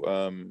do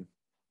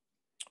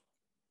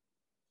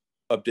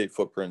update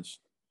footprints.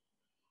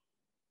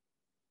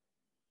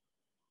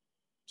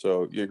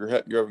 So you're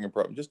having a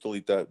problem. Just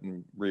delete that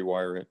and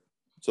rewire it.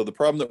 So the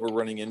problem that we're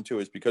running into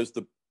is because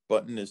the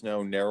button is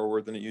now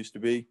narrower than it used to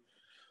be,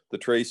 the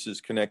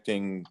traces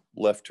connecting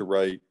left to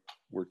right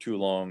were too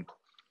long.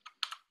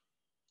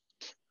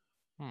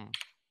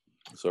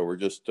 So we're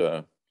just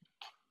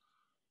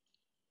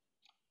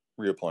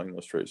reapplying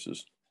those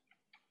traces.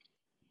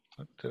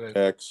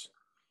 X.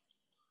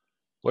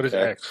 What is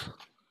X?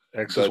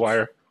 X is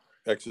wire?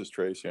 X is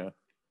trace, yeah.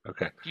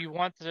 Okay. Do you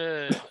want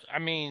the, I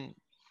mean,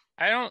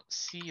 I don't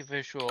see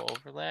visual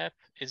overlap.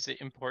 Is it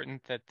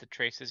important that the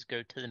traces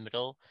go to the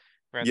middle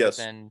rather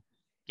than,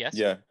 yes?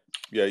 Yeah,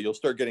 you'll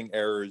start getting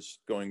errors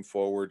going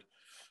forward.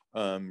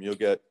 You'll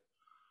get,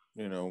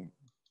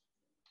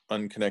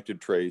 unconnected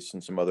trace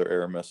and some other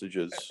error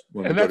messages.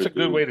 And that's a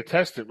good way to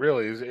test it,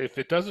 really, is if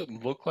it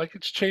doesn't look like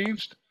it's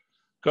changed,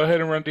 go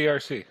ahead and run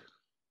DRC.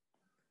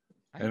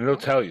 And it'll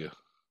tell you,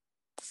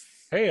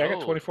 hey, I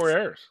got 24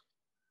 errors.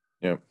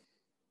 Yeah.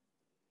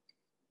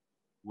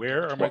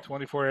 Where are my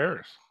 24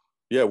 errors?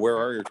 Yeah, where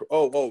are your...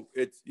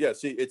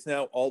 see, it's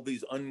now all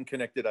these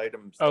unconnected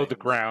items. Oh, the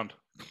ground.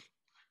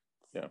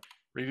 Yeah.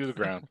 Redo the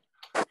ground.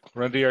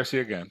 Run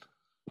DRC again.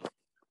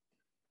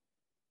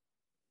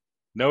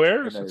 No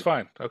errors? It's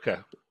fine. Okay.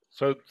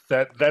 So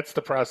that's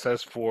the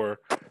process for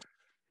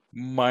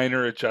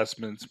minor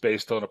adjustments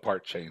based on a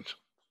part change.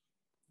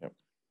 Yep.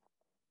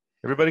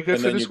 Everybody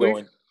good for this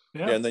week?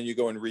 Yeah, and then you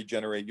go and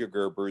regenerate your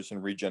Gerbers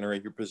and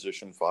regenerate your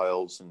position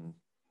files. And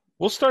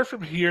we'll start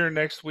from here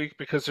next week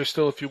because there's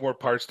still a few more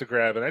parts to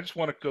grab, and I just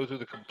want to go through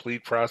the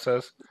complete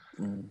process.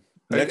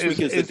 Next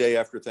week is the day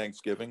after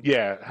Thanksgiving.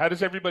 Yeah. How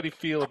does everybody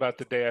feel about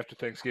the day after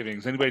Thanksgiving?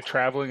 Is anybody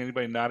traveling?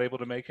 Anybody not able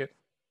to make it?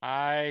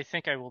 I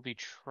think I will be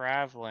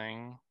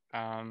traveling.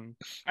 I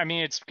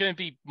mean, it's going to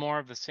be more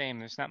of the same.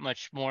 There's not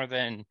much more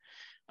than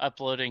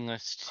uploading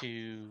this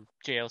to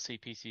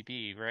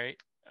JLCPCB, right?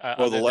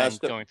 Well, the last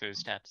step, going through the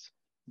steps.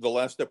 The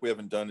last step we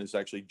haven't done is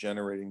actually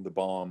generating the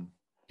BOM.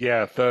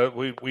 Yeah,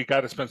 we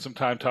got to spend some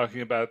time talking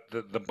about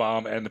the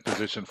BOM and the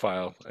position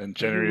file and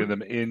generating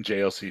them in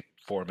JLC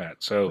format.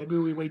 So maybe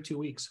we wait 2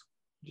 weeks.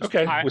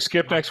 Okay, we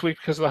skip next week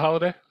because of the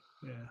holiday?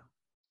 Yeah.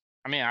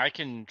 I mean, I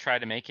can try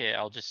to make it.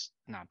 I'll just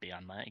not be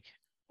on mic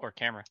or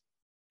camera.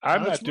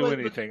 I'm not doing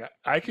anything.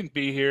 I can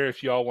be here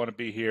if y'all want to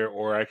be here,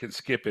 or I can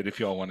skip it if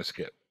y'all want to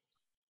skip.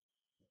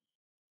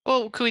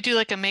 Well, could we do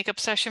like a makeup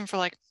session for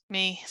like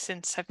me,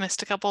 since I've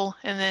missed a couple,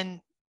 and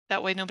then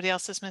that way nobody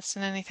else is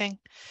missing anything?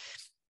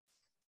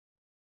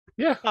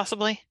 Yeah.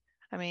 Possibly.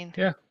 I mean,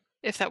 yeah,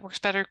 if that works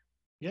better.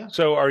 Yeah.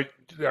 So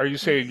are you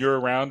saying you're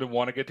around and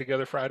want to get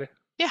together Friday?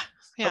 Yeah.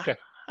 Okay.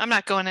 I'm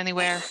not going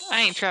anywhere.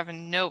 I ain't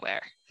traveling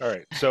nowhere. All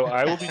right. So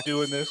I will be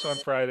doing this on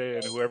Friday,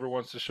 and whoever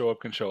wants to show up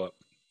can show up.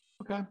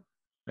 Okay.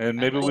 And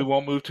maybe we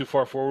won't move too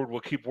far forward. We'll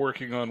keep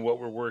working on what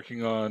we're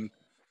working on.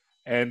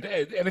 And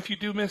if you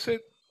do miss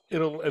it,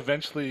 it'll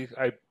eventually,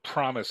 I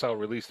promise, I'll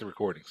release the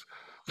recordings.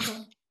 Okay.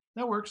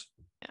 That works.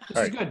 Yeah. This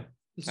is good.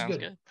 This Sounds is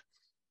good.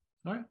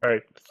 All right. All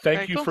right. Thank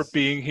Very you cool. for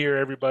being here,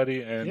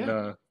 everybody. And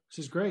this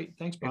is great.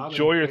 Thanks, Bob.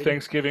 Enjoy your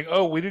Thanksgiving.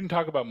 Oh, we didn't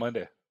talk about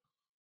Monday.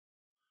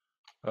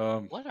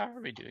 What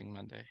are we doing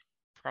Monday?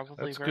 Probably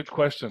That's a virtual. good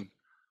question.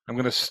 I'm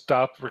going to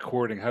stop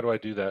recording. How do I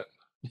do that?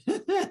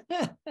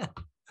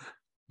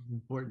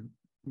 Important.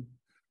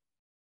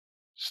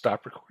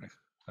 Stop recording.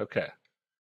 Okay.